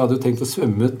vi hadde jo tenkt å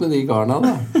svømme ut med de garna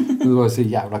da, men det var jo så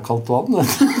jævla kaldt vann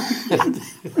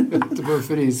det var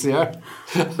fryse ihjel.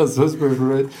 Og så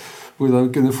spørsmålet hvordan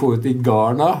vi kunne få ut de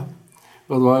garna,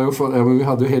 og det var jo, men vi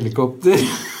hadde jo helikopter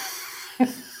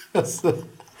så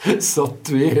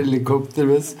satt vi i helikopter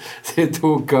mens de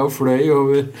tok av fløy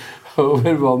over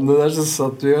vannet der, så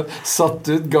satt vi og satt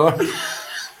ut garn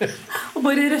og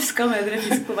bare røska med dere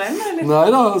fisk på veien, eller? Nei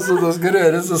da, altså det skal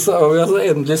røre, så har vi altså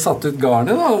endelig satt ut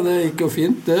garnet da, og det gikk jo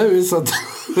fint det. Vi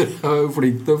var jo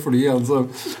flink til å fly,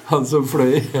 han som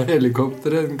fløy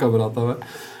helikopteret, en kamerat av meg.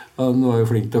 Han var jo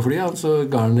flink til å fly, så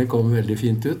garnet kom veldig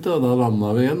fint ut, og da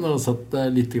landet vi igjen, og satt der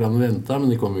litt grann og ventet,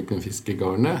 men det kom jo ikke en fisk i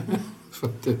garnet.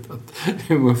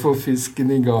 Vi må få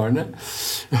fisken i garnet.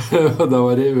 Og da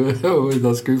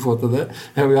skulle vi få til det.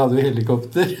 Ja, vi hadde jo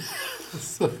helikopter.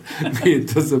 Så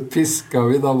pisket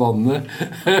vi da vannet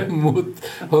mot,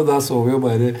 og da så vi jo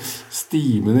bare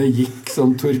stimene gikk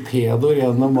som torpedoer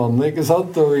gjennom vannet, ikke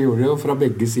sant? Og vi gjorde det jo fra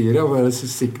begge sider, og var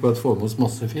sikker på at få med oss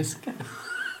masse fisk.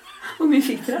 Hvor mye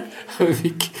fikk dere?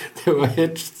 Det var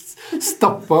helt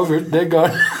stappet fullt det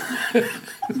garn.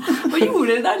 Hva gjorde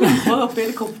dere der? Løpte opp i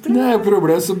helikopteret? Nei,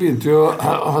 problemet så begynte vi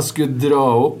å skulle dra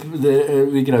opp,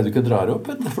 vi greide ikke å dra det opp,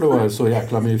 for det var jo så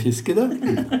jækla mye fisk i det.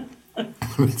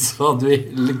 Men så hadde vi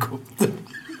helikopter.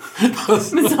 Og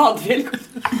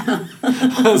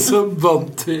så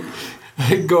bandt vi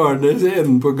garnet,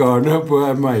 enden på garnet på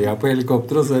meia på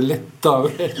helikopter, og så letta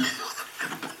vi.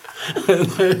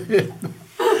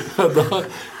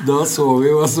 Da så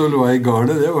vi hva som lå i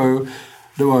garnet. Det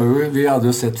var jo, vi hadde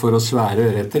jo sett for oss svære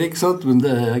øretter, ikke sant? Men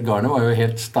garnet var jo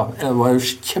det var jo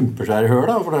kjempesvære høl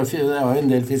da, for det var jo en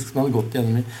del fisk som hadde gått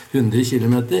gjennom i 100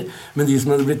 kilometer. Men de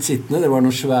som hadde blitt sittende, det var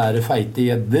noen svære, feite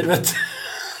gjedder, vet du.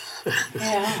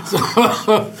 Ja.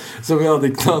 Så vi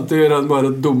hadde ikke noe annet å gjøre enn bare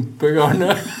å dumpe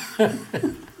garnet.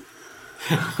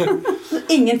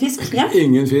 Ingen fisk, ja?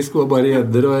 Ingen fisk, var bare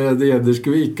gjedder, og gjedder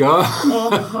skulle vi ikke ha.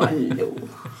 Hallo.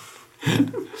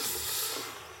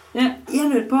 Jeg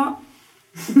lurer på,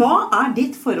 hva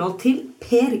ditt forhold til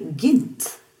Per Gynt?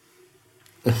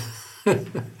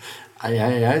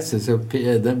 Jeg synes jo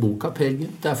boka Per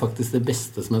Gynt er faktisk det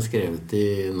beste som er skrevet i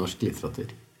norsk litteratur.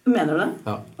 Mener du det?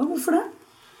 Ja. Og hvorfor det?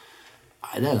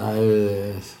 Nei,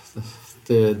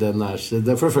 for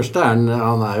det første han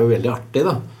er jo veldig artig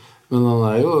da, men han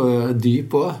er jo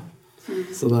dyp også.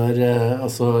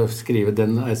 Så skrive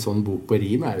en sånn bok på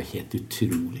rim er jo helt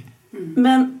utrolig.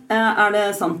 Men det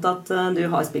sant at du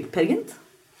har spilt Per Gynt?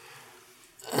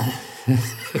 Det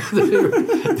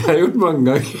har jeg gjort mange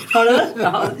ganger. Har du det?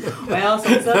 Ja,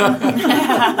 sånn sett.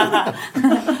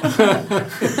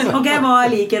 Ok, hva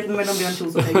likheten mellom Bjørn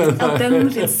Kjos og Per Gynt? Ja, den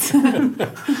finnes.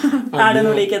 Det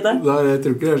noe likheter? Nei, jeg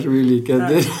tror ikke det så mye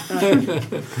likheter.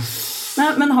 Nei,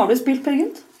 men har du spilt Per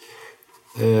Gynt?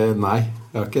 Nei,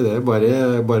 jeg har ikke det.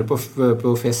 Bare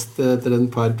på fest etter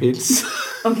en par pils.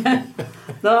 Ok,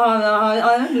 da har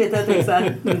jeg litt triks her.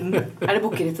 Det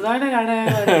bukkerittet da,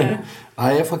 eller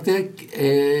Nei,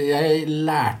 jeg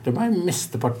lærte meg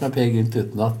mesteparten av Per Gynt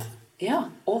utenat. Ja,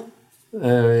 og?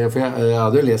 For jeg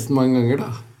hadde jo lest den mange ganger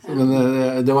da. Men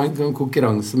det var en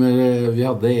konkurranse vi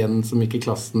hadde en som gikk i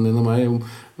klassen din og meg om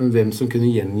hvem som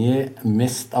kunne gjengi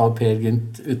mest av Per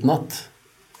Gynt utenat.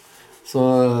 Så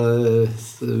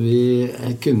vi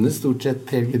kunne stort sett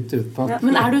Per Gynt utenat. Ja,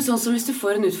 men du sånn som hvis du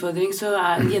får en utfordring, så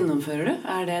gjennomfører du?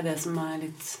 Det som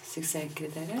litt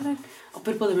suksesskriteriet, eller?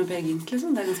 Apropos det med Per Gynt,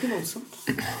 liksom, det ganske voldsomt.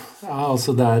 Ja,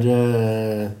 altså det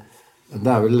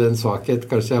vel en svakhet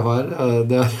kanskje jeg har.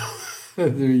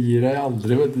 Du gir deg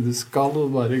aldri, vet du skal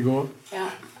bare gå. Ja.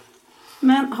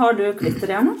 Men har du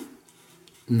klitterhjerne?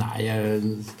 Nei,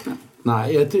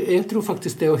 jeg tror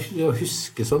faktisk det å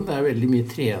huske sånn, det veldig mye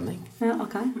trening. Ja,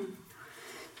 ok.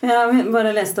 Jeg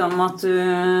bare leste om at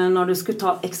når du skulle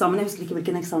ta eksamen, jeg husker ikke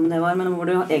hvilken eksamen det var, men hvor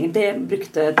du egentlig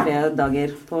brukte 3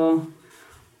 dager på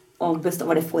å bestå.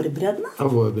 Var det forberedende? Ja,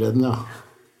 forberedende, ja.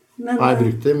 Men, jeg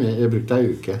brukte en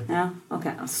uke. Ja, ok.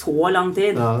 Så lang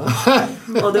tid. Ja.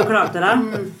 Og du klarte det.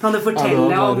 Kan du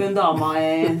fortelle om hun dama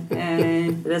i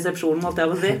resepsjonen, måtte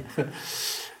jeg si?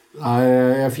 Nei,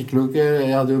 jeg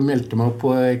hadde jo meldt meg opp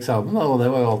på eksamen, og det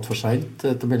var jo alt for sent.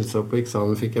 Etter å melde seg opp på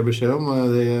eksamen fikk jeg beskjed om,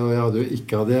 og jeg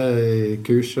ikke hadde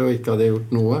kurs og ikke hadde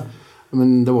gjort noe. Men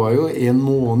det var jo 1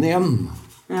 måned igjen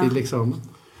til eksamen.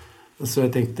 Så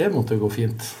jeg tenkte, det måtte gå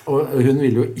fint. Og hun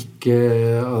ville jo ikke,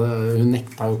 hun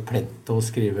nekta jo plent å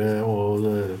skrive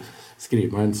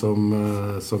meg inn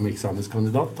som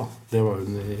eksamenskandidat da. Det var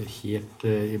hun helt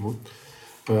imot.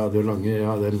 Og jeg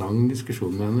hadde en lang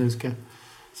diskusjon med henne, husker jeg.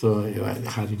 Så jo,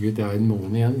 herregud, jeg har en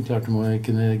måned igjen. Klart må jeg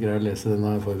kunne greie å lese den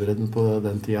og forberede den på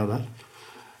den tida der.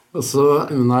 Og så,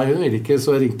 nei, hun ville ikke,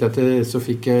 så ringte jeg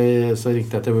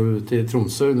til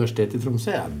Tromsø, universitetet i Tromsø.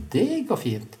 Ja, det går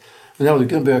fint. Men jeg hadde jo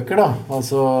ikke noen bøker da.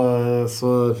 Altså, så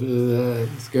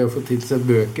skulle jeg få tilsendt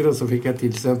bøker, og så fikk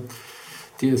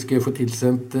jeg få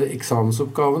tilsendt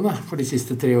eksamensoppgavene for de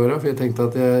siste 3 årene, for jeg tenkte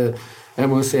at jeg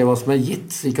må jo se hva som gitt,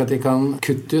 slik at jeg kan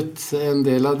kutte ut en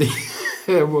del av de.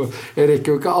 Jeg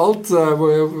rekker jo ikke alt, så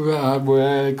her må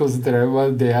jeg konsentrere meg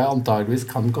om det jeg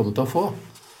antageligvis kan komme til å få.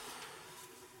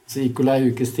 Så gikk jo en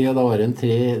ukes tid, og da var det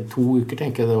 2 uker,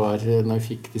 tenker jeg det var, når jeg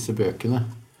fikk disse bøkene.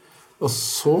 Og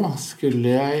så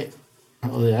skulle jeg,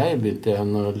 og jeg begynte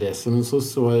igjen å lese, men så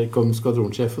kom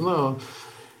skvadronsjefen da.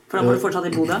 For da var du fortsatt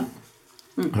i Bodø?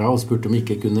 Ja, og spurte om jeg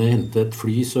ikke kunne hente et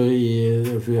fly, for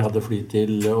vi hadde fly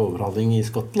til overhaling i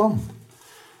Skottland.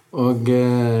 Og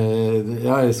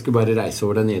ja, jeg skulle bare reise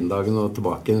over den ene dagen og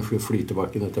fly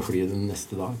tilbake etter flyet den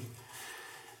neste dag.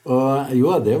 Og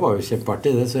jo, det var jo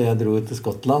kjempeartig det, så jeg dro til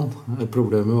Skottland.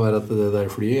 Problemet var at det der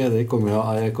flyet, jeg kom jo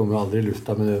aldri i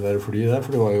lufta med det der flyet der,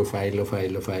 for det var jo feil,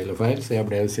 så jeg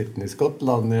ble jo sittende i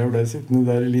Skottland, jeg ble sittende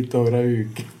der litt over en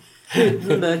uke.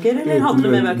 Uten bøker, eller hadde du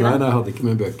med bøker? Nei, jeg hadde ikke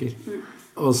med bøker.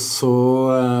 Og så,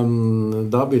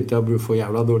 da begynte jeg å få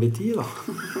jævla dårlig tid da.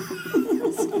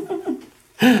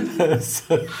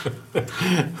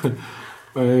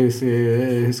 Jeg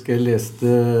husker jeg leste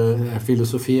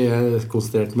filosofi. Jeg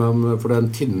konsentrerte meg om, for den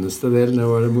tynneste delen, det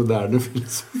var den moderne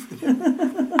filosofi.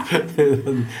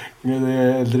 Den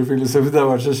eldre filosofi, det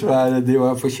var så svære, de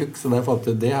var for tjukk, så der fant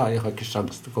jeg det. Jeg har ikke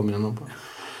sjans til å komme gjennom på.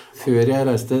 Før jeg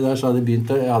reiste der, så hadde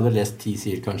jeg hadde lest 10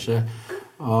 sider kanskje,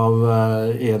 av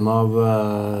en av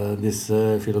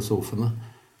disse filosofene.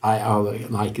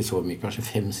 Nei, ikke så mye, kanskje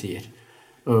 5 sider.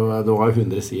 Og det var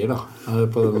 100 sider da,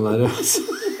 på den der.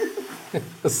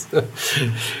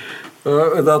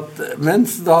 Mens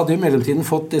da hadde jeg i mellomtiden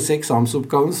fått disse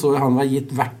eksamensoppgavene, så han var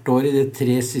gitt hvert år i de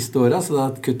 3 siste årene, så da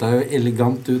kuttet jeg jo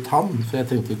elegant ut han, for jeg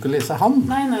tenkte ikke å lese han.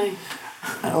 Nei.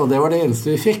 Og det var det eneste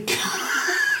vi fikk.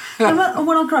 Og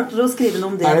hvordan klarte du å skrive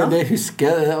noe om det da? Det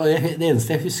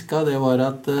eneste jeg husket, det var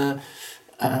at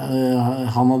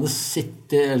han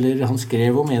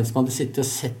skrev om en som hadde sittet og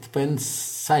sett på en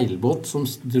seilbåt som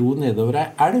dro nedover ei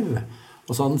elv,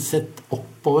 og så hadde han sett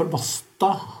oppover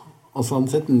masta, og så hadde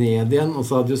han sett ned igjen, og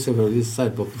så hadde jo selvfølgelig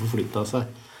seilbåten forflyttet seg.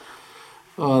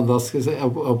 Og da skal jeg si,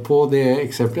 og på det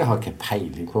eksempelet, jeg har ikke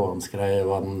peiling på hva han skrev,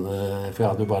 for jeg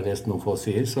hadde jo bare lest noen få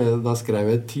sider, så da skrev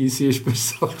jeg 10 siders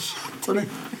passasje.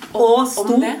 Og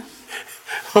sto det?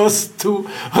 Og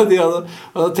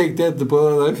da tenkte jeg etterpå,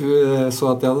 da jeg så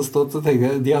at jeg hadde stått, så tenkte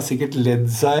jeg, de har sikkert ledd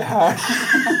seg her.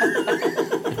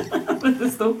 Det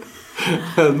stod.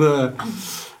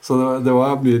 Så det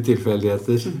var mye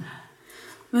tilfeldigheter.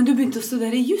 Men du begynte å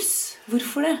studere juss.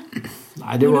 Hvorfor det?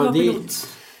 Nei, det var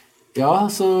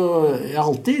ja, så jeg har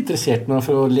alltid interessert meg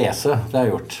for å lese, det har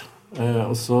jeg gjort.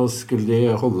 Og så skulle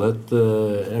de holde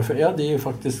de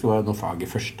faktisk var noen fag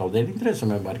i første avdeling, tror jeg, som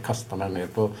jeg bare kastet meg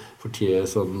med på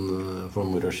for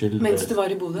moro skyld. Mens du var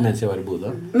i Bodø? Mens jeg var i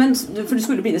Bodø. For du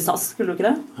skulle begynne i SAS, skulle du ikke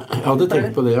det? Jeg hadde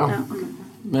tenkt på det, ja.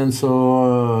 Men så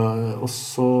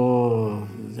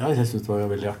jeg synes det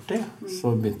var veldig artig.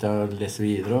 Så begynte jeg å lese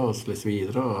videre, og lese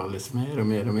videre, og lese mer og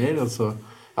mer og mer. Og så,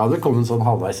 jeg hadde kommet sånn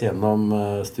halvveis gjennom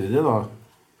studiet da.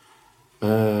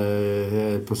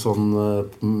 På sånn,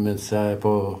 mens jeg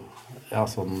på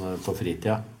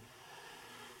fritida.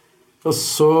 Og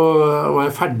så var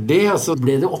jeg ferdig, og så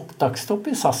ble det opptaksstopp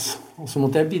i SAS. Og så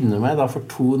måtte jeg begynne meg da for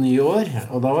 2 nye år.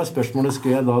 Og da var spørsmålet,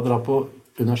 skulle jeg da dra på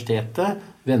universitetet,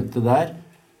 vente der,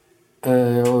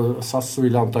 og SAS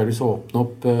ville antageligvis åpne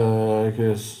opp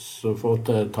for å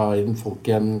ta inn folk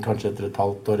igjen kanskje etter et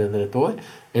halvt år eller et år,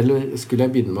 eller skulle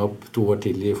jeg begynne meg opp 2 år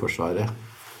til i Forsvaret.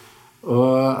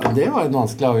 Og det var en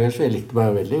vanskelig avgjørelse, jeg likte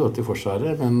meg veldig godt i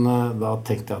Forsvaret, men da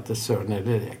tenkte jeg at søren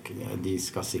heller, de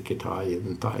skal sikkert ta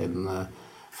inn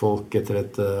folk etter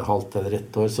et halvt eller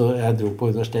et år, så jeg dro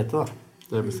på universitetet da,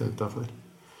 det bestemte jeg for.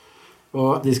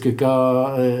 Og de skulle ikke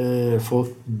ha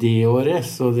folk det året,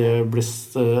 så det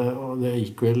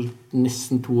gikk vel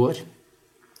nesten 2 år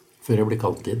før jeg ble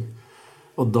kalt inn.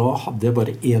 Og da hadde jeg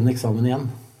bare 1 eksamen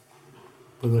igjen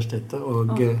på universitetet,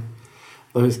 og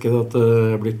da husker jeg at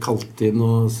jeg ble kalt inn,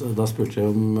 og da spurte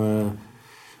jeg om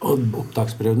og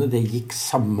opptaksprøvene, det gikk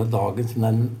samme dagen som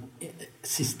den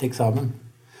siste eksamen.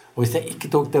 Og hvis jeg ikke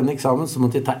tok den eksamen, så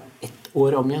måtte jeg ta 1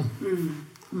 år om igjen.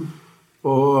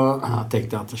 Og jeg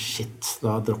tenkte at shit,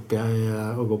 da dropper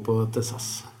jeg å gå til SAS.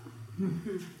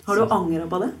 Har du angret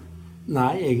på det?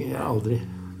 Nei, aldri.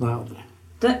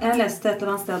 Jeg leste et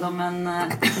eller annet sted om en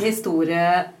historie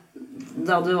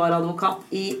da du var advokat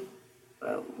i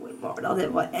det var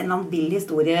en eller annen vill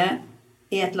historie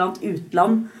i et eller annet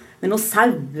utland med noen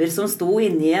sauer som sto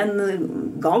inne i en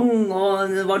gang,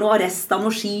 og det var noe arrest av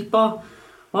noe skip.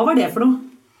 Hva var det for noe?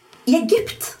 I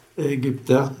Egypt? Egypt,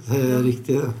 ja. Det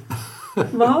riktig det.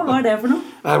 Hva var det for noe?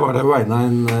 Jeg var der på vegne av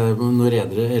en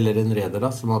reder da,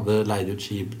 som hadde leid ut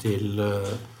skip til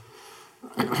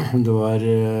det var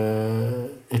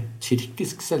et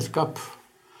tyrkisk selskap,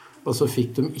 og så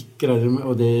fikk de ikke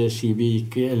og de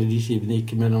skipene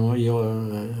gikk mellom,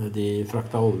 de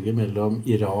frakta olje mellom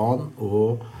Iran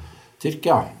og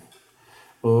Tyrkia.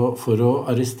 Og for å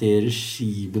arrestere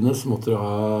skipene så måtte du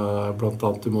ha, blant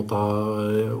annet du måtte ha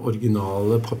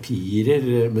originale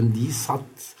papirer, men de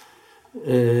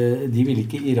ville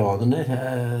ikke iranerne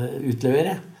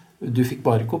utlevere. Du fikk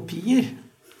bare kopier.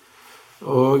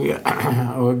 Og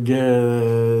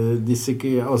disse,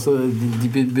 altså, de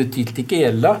betydde ikke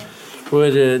gjelda, for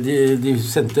de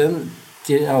sendte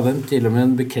hadde til og med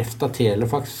en bekreftet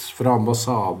telefax fra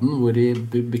ambassaden hvor de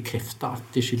bekreftet at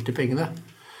de skyldte pengene.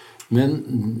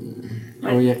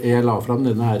 Og jeg la frem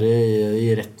denne her i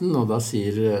retten, og da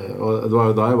sier, og det var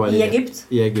jo da jeg var i Egypt?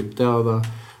 I Egypt, ja, og da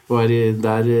var jeg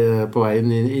der på veien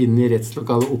inn i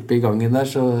rettslokalet oppe i gangen der,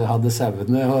 så hadde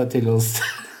sauene til oss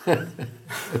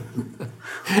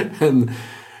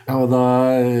og da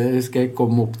husker jeg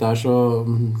kom opp der,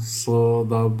 så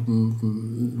da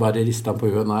var det ristet på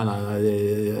huet. Nei,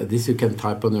 this you can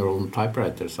type on your own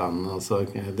typewriter, sa han. Altså,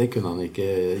 det kunne han ikke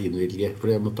innvilge,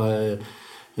 for jeg måtte ha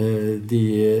de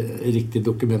riktige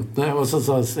dokumentene. Og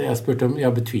så jeg spurte om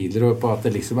jeg betviler på at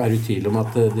det liksom du tvil om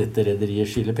at dette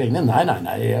rederiet skylder pengene.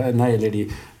 Nei, eller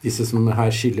disse som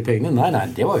her skylder pengene. Nei,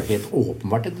 det var jo helt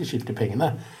åpenbart at de skyldte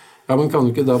pengene. Ja, men kan du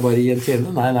ikke da bare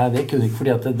gjenkjenne? Nei, det kunne ikke,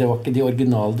 fordi at det var ikke de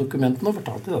originale dokumentene, og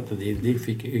fortalte at de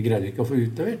greide ikke å få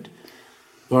utlevert.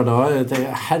 Det var da jeg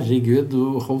tenkte, herregud,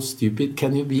 how stupid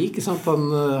can you be, ikke sant?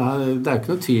 Det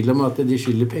ikke noe tvil om at de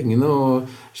skylder pengene,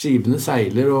 og skipene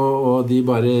seiler, og de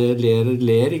bare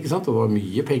ler, ikke sant? Og det var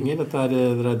mye penger dette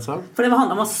dreide seg av. For det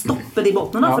handlet om å stoppe de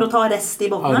båtene da, for å ta arrest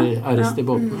i båtene? Arrest i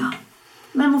båtene. Ja.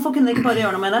 Men hvorfor kunne de ikke bare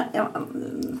gjøre noe med det? Ja.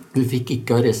 De fikk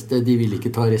ikke arrest, de ville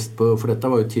ikke ta arrest på, for dette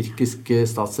var jo tyrkisk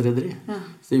statsrederi. Ja.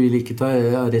 Så de ville ikke ta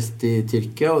arrest i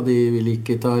Tyrkia, og de ville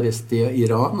ikke ta arrest i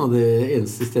Iran, og det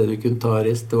eneste stedet vi kunne ta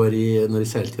arrest, det var når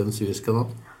de seilte gjennom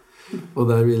Suezkanalen. Og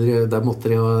der måtte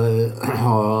de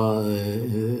ha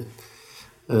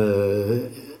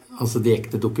altså de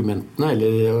ekte dokumentene, eller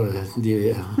de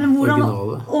originale. Men hvordan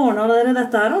ordnet dere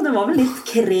dette her, og det var vel litt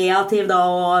kreativ da,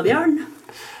 Bjørn?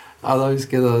 Ja, da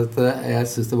husker jeg at jeg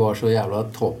synes det var så jævla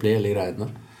tåpelig hele greiene.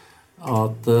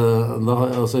 Og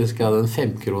så husker jeg hadde en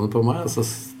 5 kroner på meg, og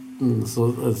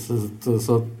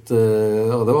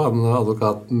det var han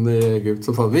advokaten i Egypt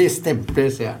som fant, vi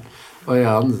stempler, sier jeg. Og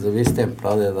ja, vi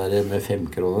stemplet det der med 5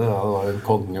 kroner, ja, det var en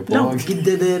konge på.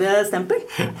 Lagde dere stempel?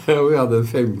 Ja, vi hadde en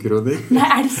 5 kroner.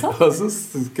 Nei, det sant? Og så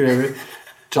skrev vi,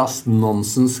 just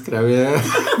nonsense, skrev vi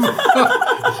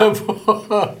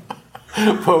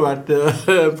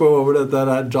på over dette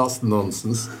her, just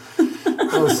nonsense.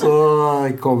 Og så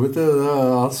kom vi til det,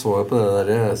 han så jo på det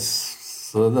der,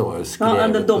 så det var jo skrevet. Ja,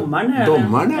 det dommeren,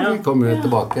 ja, vi kom jo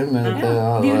tilbake med de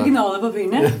originale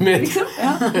papirene, liksom.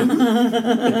 Ja.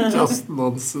 Just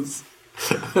nonsense.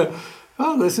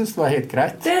 Ja, det synes jeg var helt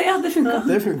greit. Det funket.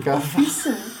 Det funket.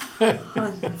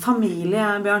 Familie,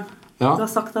 Bjørn. Ja. Du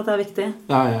har sagt at det viktig.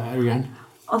 Ja, du gæren.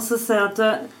 Og så ser jeg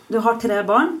at du har 3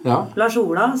 barn. Ja. Lars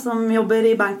Ola, som jobber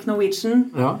i Bank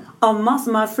Norwegian. Ja. Anna,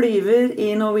 som flyver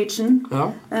i Norwegian. Ja.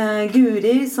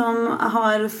 Guri, som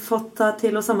har fått deg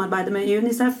til å samarbeide med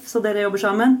UNICEF, så dere jobber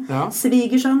sammen. Ja.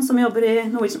 Svigersønn, som jobber i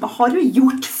Norwegian. Hva har du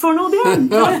gjort for noe,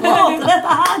 Bjørn? Hva er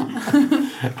dette her?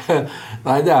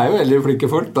 Nei, det jo veldig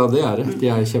flinke folk, da. Det det. De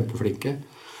kjempeflinke.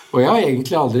 Og jeg har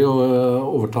egentlig aldri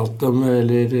overtalt dem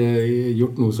eller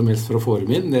gjort noe som helst for å få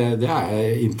dem inn. Det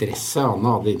interesse.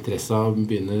 Anna hadde interesse av å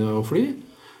begynne å fly.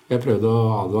 Jeg prøvde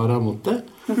å advare mot det.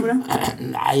 Hvorfor det?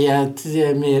 Nei,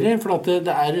 mer for at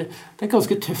det et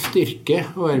ganske tøft yrke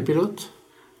å være pilot.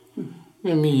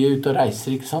 Mye ute og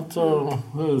reiser, ikke sant?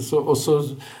 Og så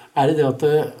det at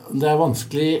det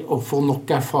vanskelig å få nok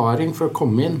erfaring for å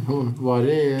komme inn.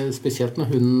 Var det spesielt når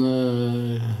hun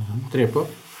drev på.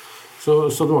 Så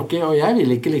det var ikke, og jeg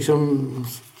ville ikke liksom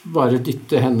bare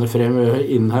dytte henne frem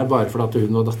inn her bare for at hun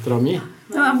var datteren min.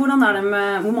 Ja, hvordan det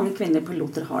med, hvor mange kvinnelige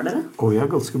piloter har dere? Jeg har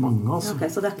ganske mange, altså. Ok,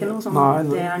 så det ikke noe sånn,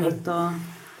 det nytt og...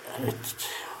 I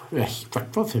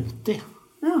hvert fall 50.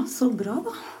 Ja, så bra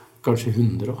da. Kanskje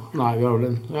 100 også. Nei, vi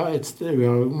har et sted, vi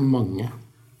har mange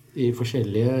I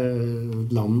forskjellige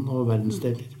land og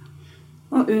verdensdeler.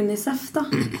 Og UNICEF da?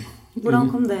 Hvordan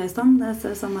kom det I stand,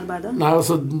 det samarbeidet? Nei,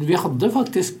 altså, vi hadde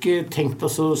faktisk tenkt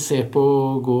oss å se på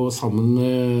å gå sammen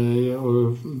med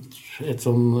et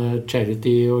sånn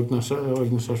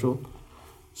charity-organisasjon,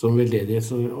 som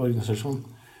veldedighetsorganisasjon.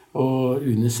 Og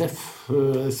UNICEF,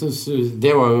 jeg synes,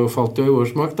 det falt jo I vår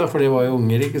smak da, for det var jo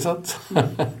unger, ikke sant?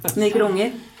 Liker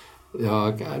unger?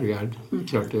 Ja, gærent.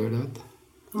 Klart å gjøre det, vet du.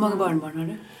 Hvor mange barnebarn har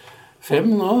du? 5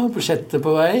 nå, på 6.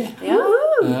 på vei. Ja.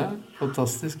 Ja,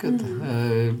 fantastisk, vet du.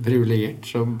 Privilegert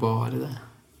som bare det.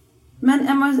 Men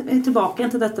jeg må tilbake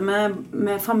igjen til dette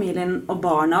med familien og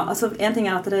barna. Altså, en ting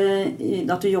at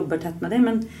du jobber tett med dem,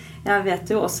 men jeg vet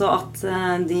jo også at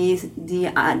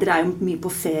dere jo mye på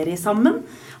ferie sammen.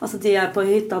 Altså, de på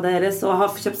hytta deres og har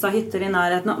kjøpt seg hytter I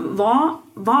nærheten.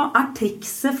 Hva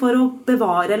trikset for å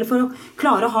bevare, eller for å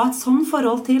klare å ha et sånn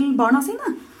forhold til barna sine?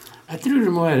 Jeg tror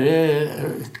det må være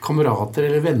kamerater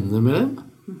eller venner med dem,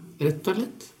 rett og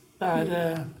slett.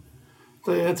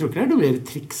 Jeg tror ikke det noe mer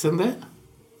triks enn det.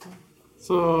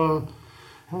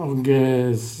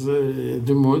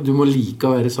 Du må like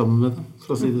å være sammen med dem,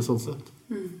 for å si det sånn sett.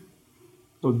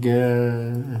 Og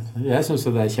jeg synes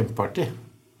det kjempeartig.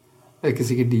 Det ikke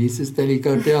sikkert de synes det like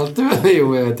artig alltid, men jo,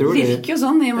 jeg tror det. Virker jo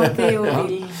sånn, I og med at de jo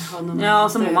vil ha noen... Ja, og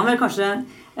så må man vel kanskje...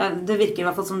 det virker I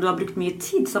hvert fall som du har brukt mye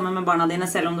tid sammen med barna dine,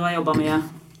 selv om du har jobbet mye.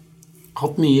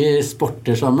 Hatt mye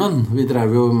sporter sammen. Vi drev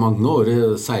jo mange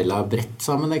år seilet brett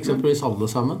sammen, eksempelvis alle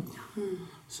sammen.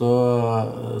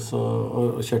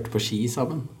 Og kjørte på ski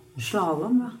sammen.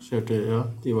 Slalom, da? Ja,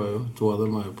 to av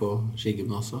dem var jo på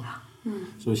skigymnaset.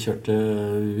 Så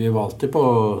vi var alltid på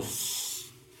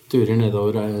turer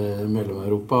nedover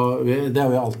Mellom-Europa. Det har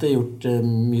vi alltid gjort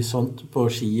mye sånt på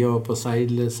ski og på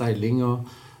seiling og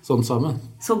sånn sammen.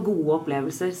 Så gode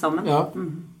opplevelser sammen? Ja.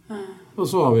 Og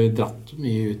så har vi dratt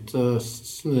mye ut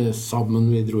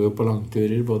sammen. Vi dro jo på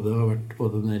langturer, har vært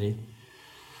både nede I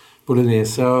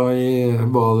Polynesia og I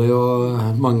Bali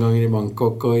og mange ganger I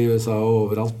Bangkok og I USA og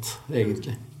overalt,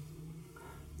 egentlig.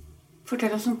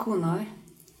 Fortell oss om kona di.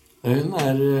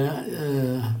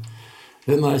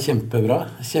 Hun kjempebra.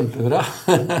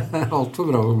 Alt for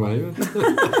bra for meg.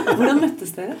 Hvordan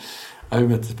møttes dere? Vi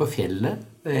møttes på fjellet.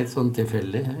 Det helt sånn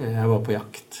tilfeldig. Jeg var på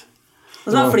jakt. Og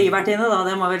så var flyvertinne da,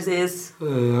 det må vel sies.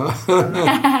 Ja.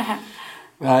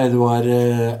 Nei, det var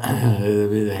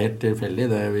helt tilfeldig.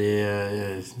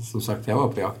 Som sagt, jeg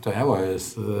var på jakt, og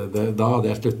da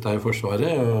hadde jeg sluttet I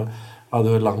Forsvaret, og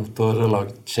hadde jo langt hår og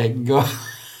langt skjegg, og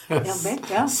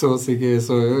så sikkert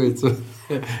så jo ut som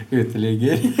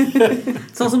uteligger.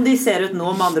 Sånn som de ser ut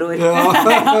nå, med andre ord. Ja.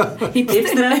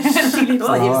 Hipstere.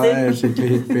 Skikkelig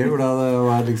hippie, hvor det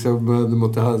var liksom, du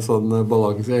måtte ha en sånn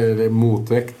balanse, eller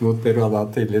motvekt mot det du hadde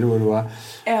hatt tidligere, hvor du var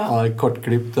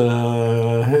kortklipt,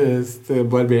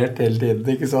 barbert hele tiden,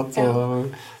 ikke sant? Så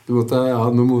du måtte ha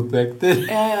noen motvekter.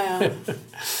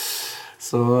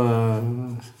 Så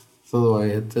det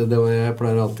var jeg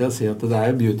pleier alltid å si at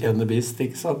det beauty and the beast,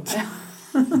 ikke sant?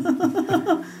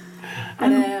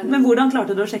 Men hvordan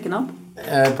klarte du å sjekke henne opp?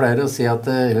 Jeg pleier å si at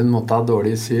hun måtte ha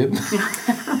dårlig syn.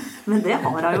 Men det har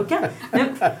hun jo ikke.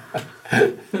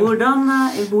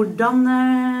 Hvordan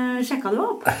sjekket du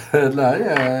opp? Nei,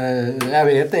 jeg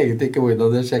vet egentlig ikke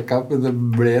hvordan jeg sjekket opp, men det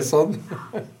ble sånn.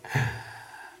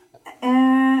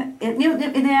 Det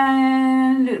jeg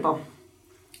lurer på.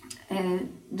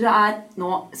 Du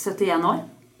nå 71 år.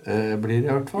 Blir I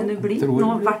hvert fall. Du blir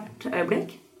nå hvert øyeblikk.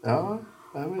 Ja.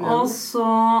 Og så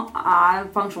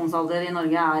pensjonsalder I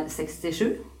Norge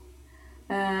 67.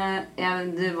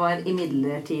 Du var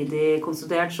imidlertidig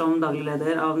konstituert som daglig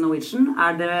leder av Norwegian.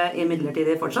 Det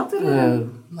imidlertidig fortsatt? Eller?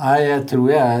 Nei, jeg tror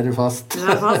jeg fast. Du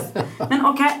fast. Men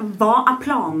ok, hva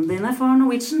planene dine for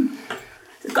Norwegian?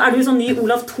 Du sånn ny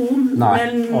Olav Thon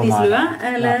med nislue?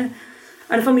 Eller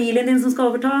det familien din som skal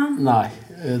overta? Nei,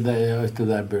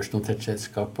 det børsnotert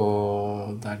selskap,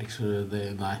 og det liksom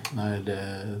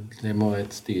det må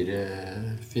et styre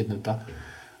finne ut av.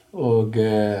 Og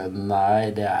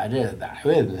nei, det jo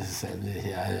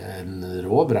en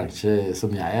rå bransje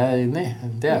som jeg inne I.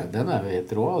 Den jo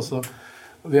helt rå, altså.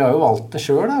 Vi har jo valgt det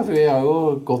selv, da, for vi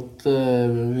jo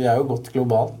gått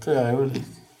globalt. Vi jo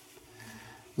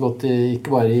gått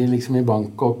ikke bare liksom I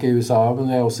Bangkok I USA,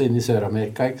 men vi også inne I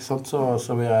Sør-Amerika, ikke sant? Så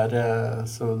så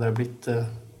det blitt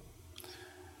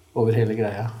over hele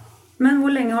greia. Men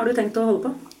hvor lenge har du tenkt å holde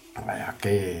på? Nei, jeg har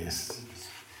ikke...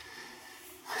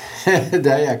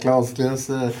 Det jækla vanskelig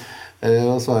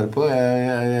å svare på.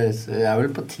 Jeg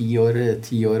vel på 10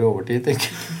 år overtid, tenker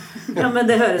jeg. Ja, men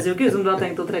det høres jo ikke ut som du har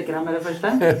tenkt å trekke deg med det første.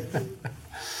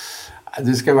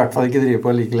 Du skal I hvert fall ikke drive på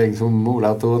like lenge som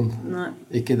Ola Thon. Nei.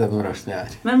 Ikke den oransjen jeg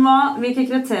Men hvilke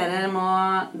kriterier må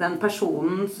den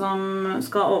personen som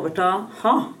skal overta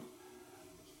ha?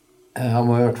 Han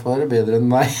må I hvert fall være bedre enn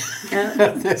meg.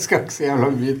 Ja. Det skal ikke så jævla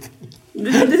mye til.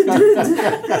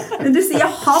 Du sier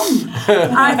han.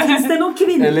 Finnes det noen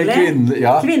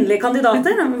kvinnelige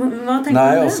kandidater? Hva tenker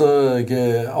Nei, du? altså,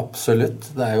 absolutt.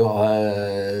 Det jo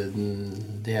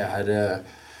det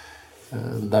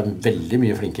veldig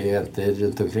mye flinke jenter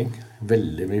rundt omkring.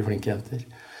 Veldig mye flinke jenter.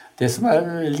 Det som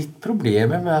litt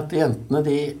problemet med at jentene,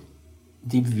 de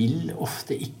vil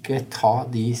ofte ikke ta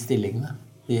de stillingene.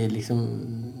 Jeg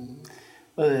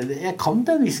kan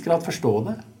til en viss grad forstå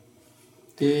det.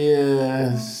 De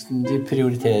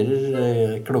prioriterer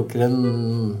klokere enn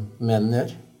menn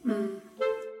gjør.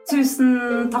 Tusen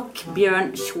takk, Bjørn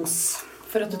Kjos.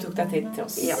 For at du tok deg tid til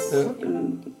oss. Ja.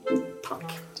 Takk.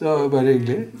 Det var bare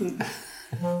hyggelig.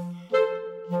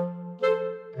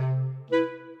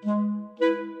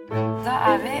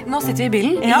 Nå sitter vi I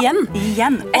bilen igjen.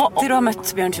 Etter å ha møtt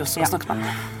Bjørn Kjos og snakket med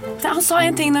ham. Han sa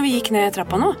en ting når vi gikk ned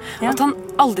trappa nå, at han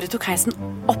aldri tok heisen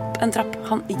opp en trapp.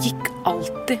 Han gikk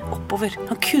alltid oppover.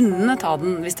 Han kunne ta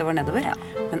den hvis det var nedover,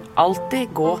 men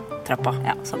alltid gå trappa.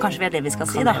 Ja, så kanskje det det vi skal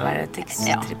si kan da. Det være tips.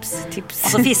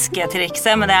 Altså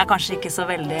fisketrikset, men det kanskje ikke så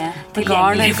veldig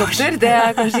tilgjengelig. Det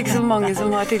kanskje ikke så mange som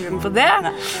har tilgang på det.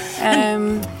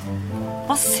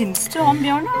 Hva syns du om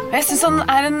Bjørn da? Jeg synes han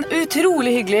en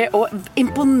utrolig hyggelig og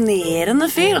imponerende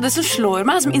fyr. Og det som slår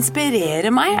meg, som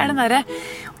inspirerer meg, den der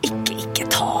ikke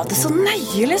ta det så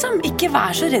nøye, liksom. Ikke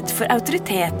vær så redd for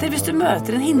autoriteter. Hvis du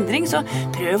møter en hindring, så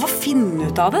prøv å finne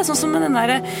ut av det. Sånn som med den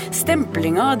der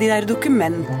stemplingen av de der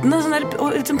dokumentene, sånn der,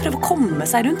 og liksom prøve å komme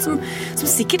seg rundt, som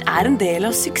sikkert en del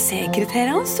av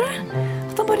suksesskriteriet hans, tror jeg.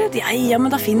 At han bare, ja,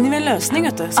 men da finner vi en løsning,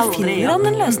 vet du. Så finner han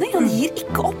en løsning. Han gir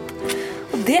ikke opp.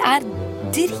 Og det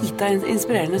drita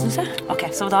inspirerende, synes jeg. Ok,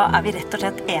 så da vi rett og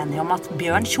slett enige om at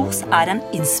Bjørn Kjos en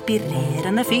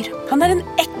inspirerende fyr. Han en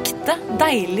ekte,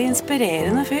 deilig,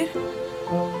 inspirerende fyr.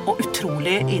 Og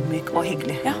utrolig ydmyk og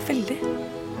hyggelig. Ja, veldig.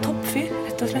 Topp fyr,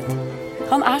 rett og slett.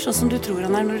 Han sånn som du tror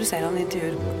han når du ser han I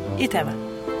intervjuer I TV.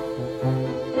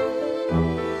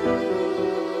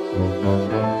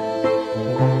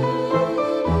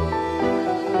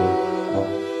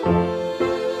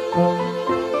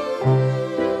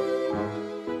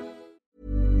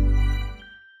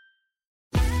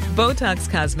 Botox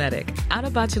Cosmetic, out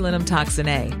of botulinum toxin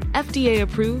A, FDA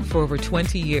approved for over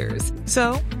 20 years.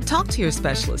 So, talk to your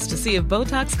specialist to see if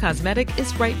Botox Cosmetic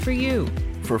is right for you.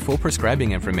 For full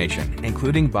prescribing information,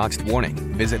 including boxed warning,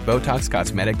 visit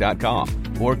BotoxCosmetic.com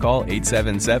or call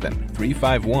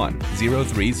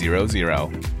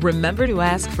 877-351-0300. Remember to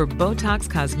ask for Botox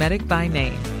Cosmetic by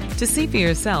name. To see for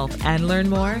yourself and learn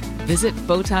more, visit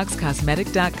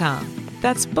BotoxCosmetic.com.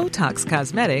 That's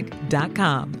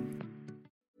BotoxCosmetic.com.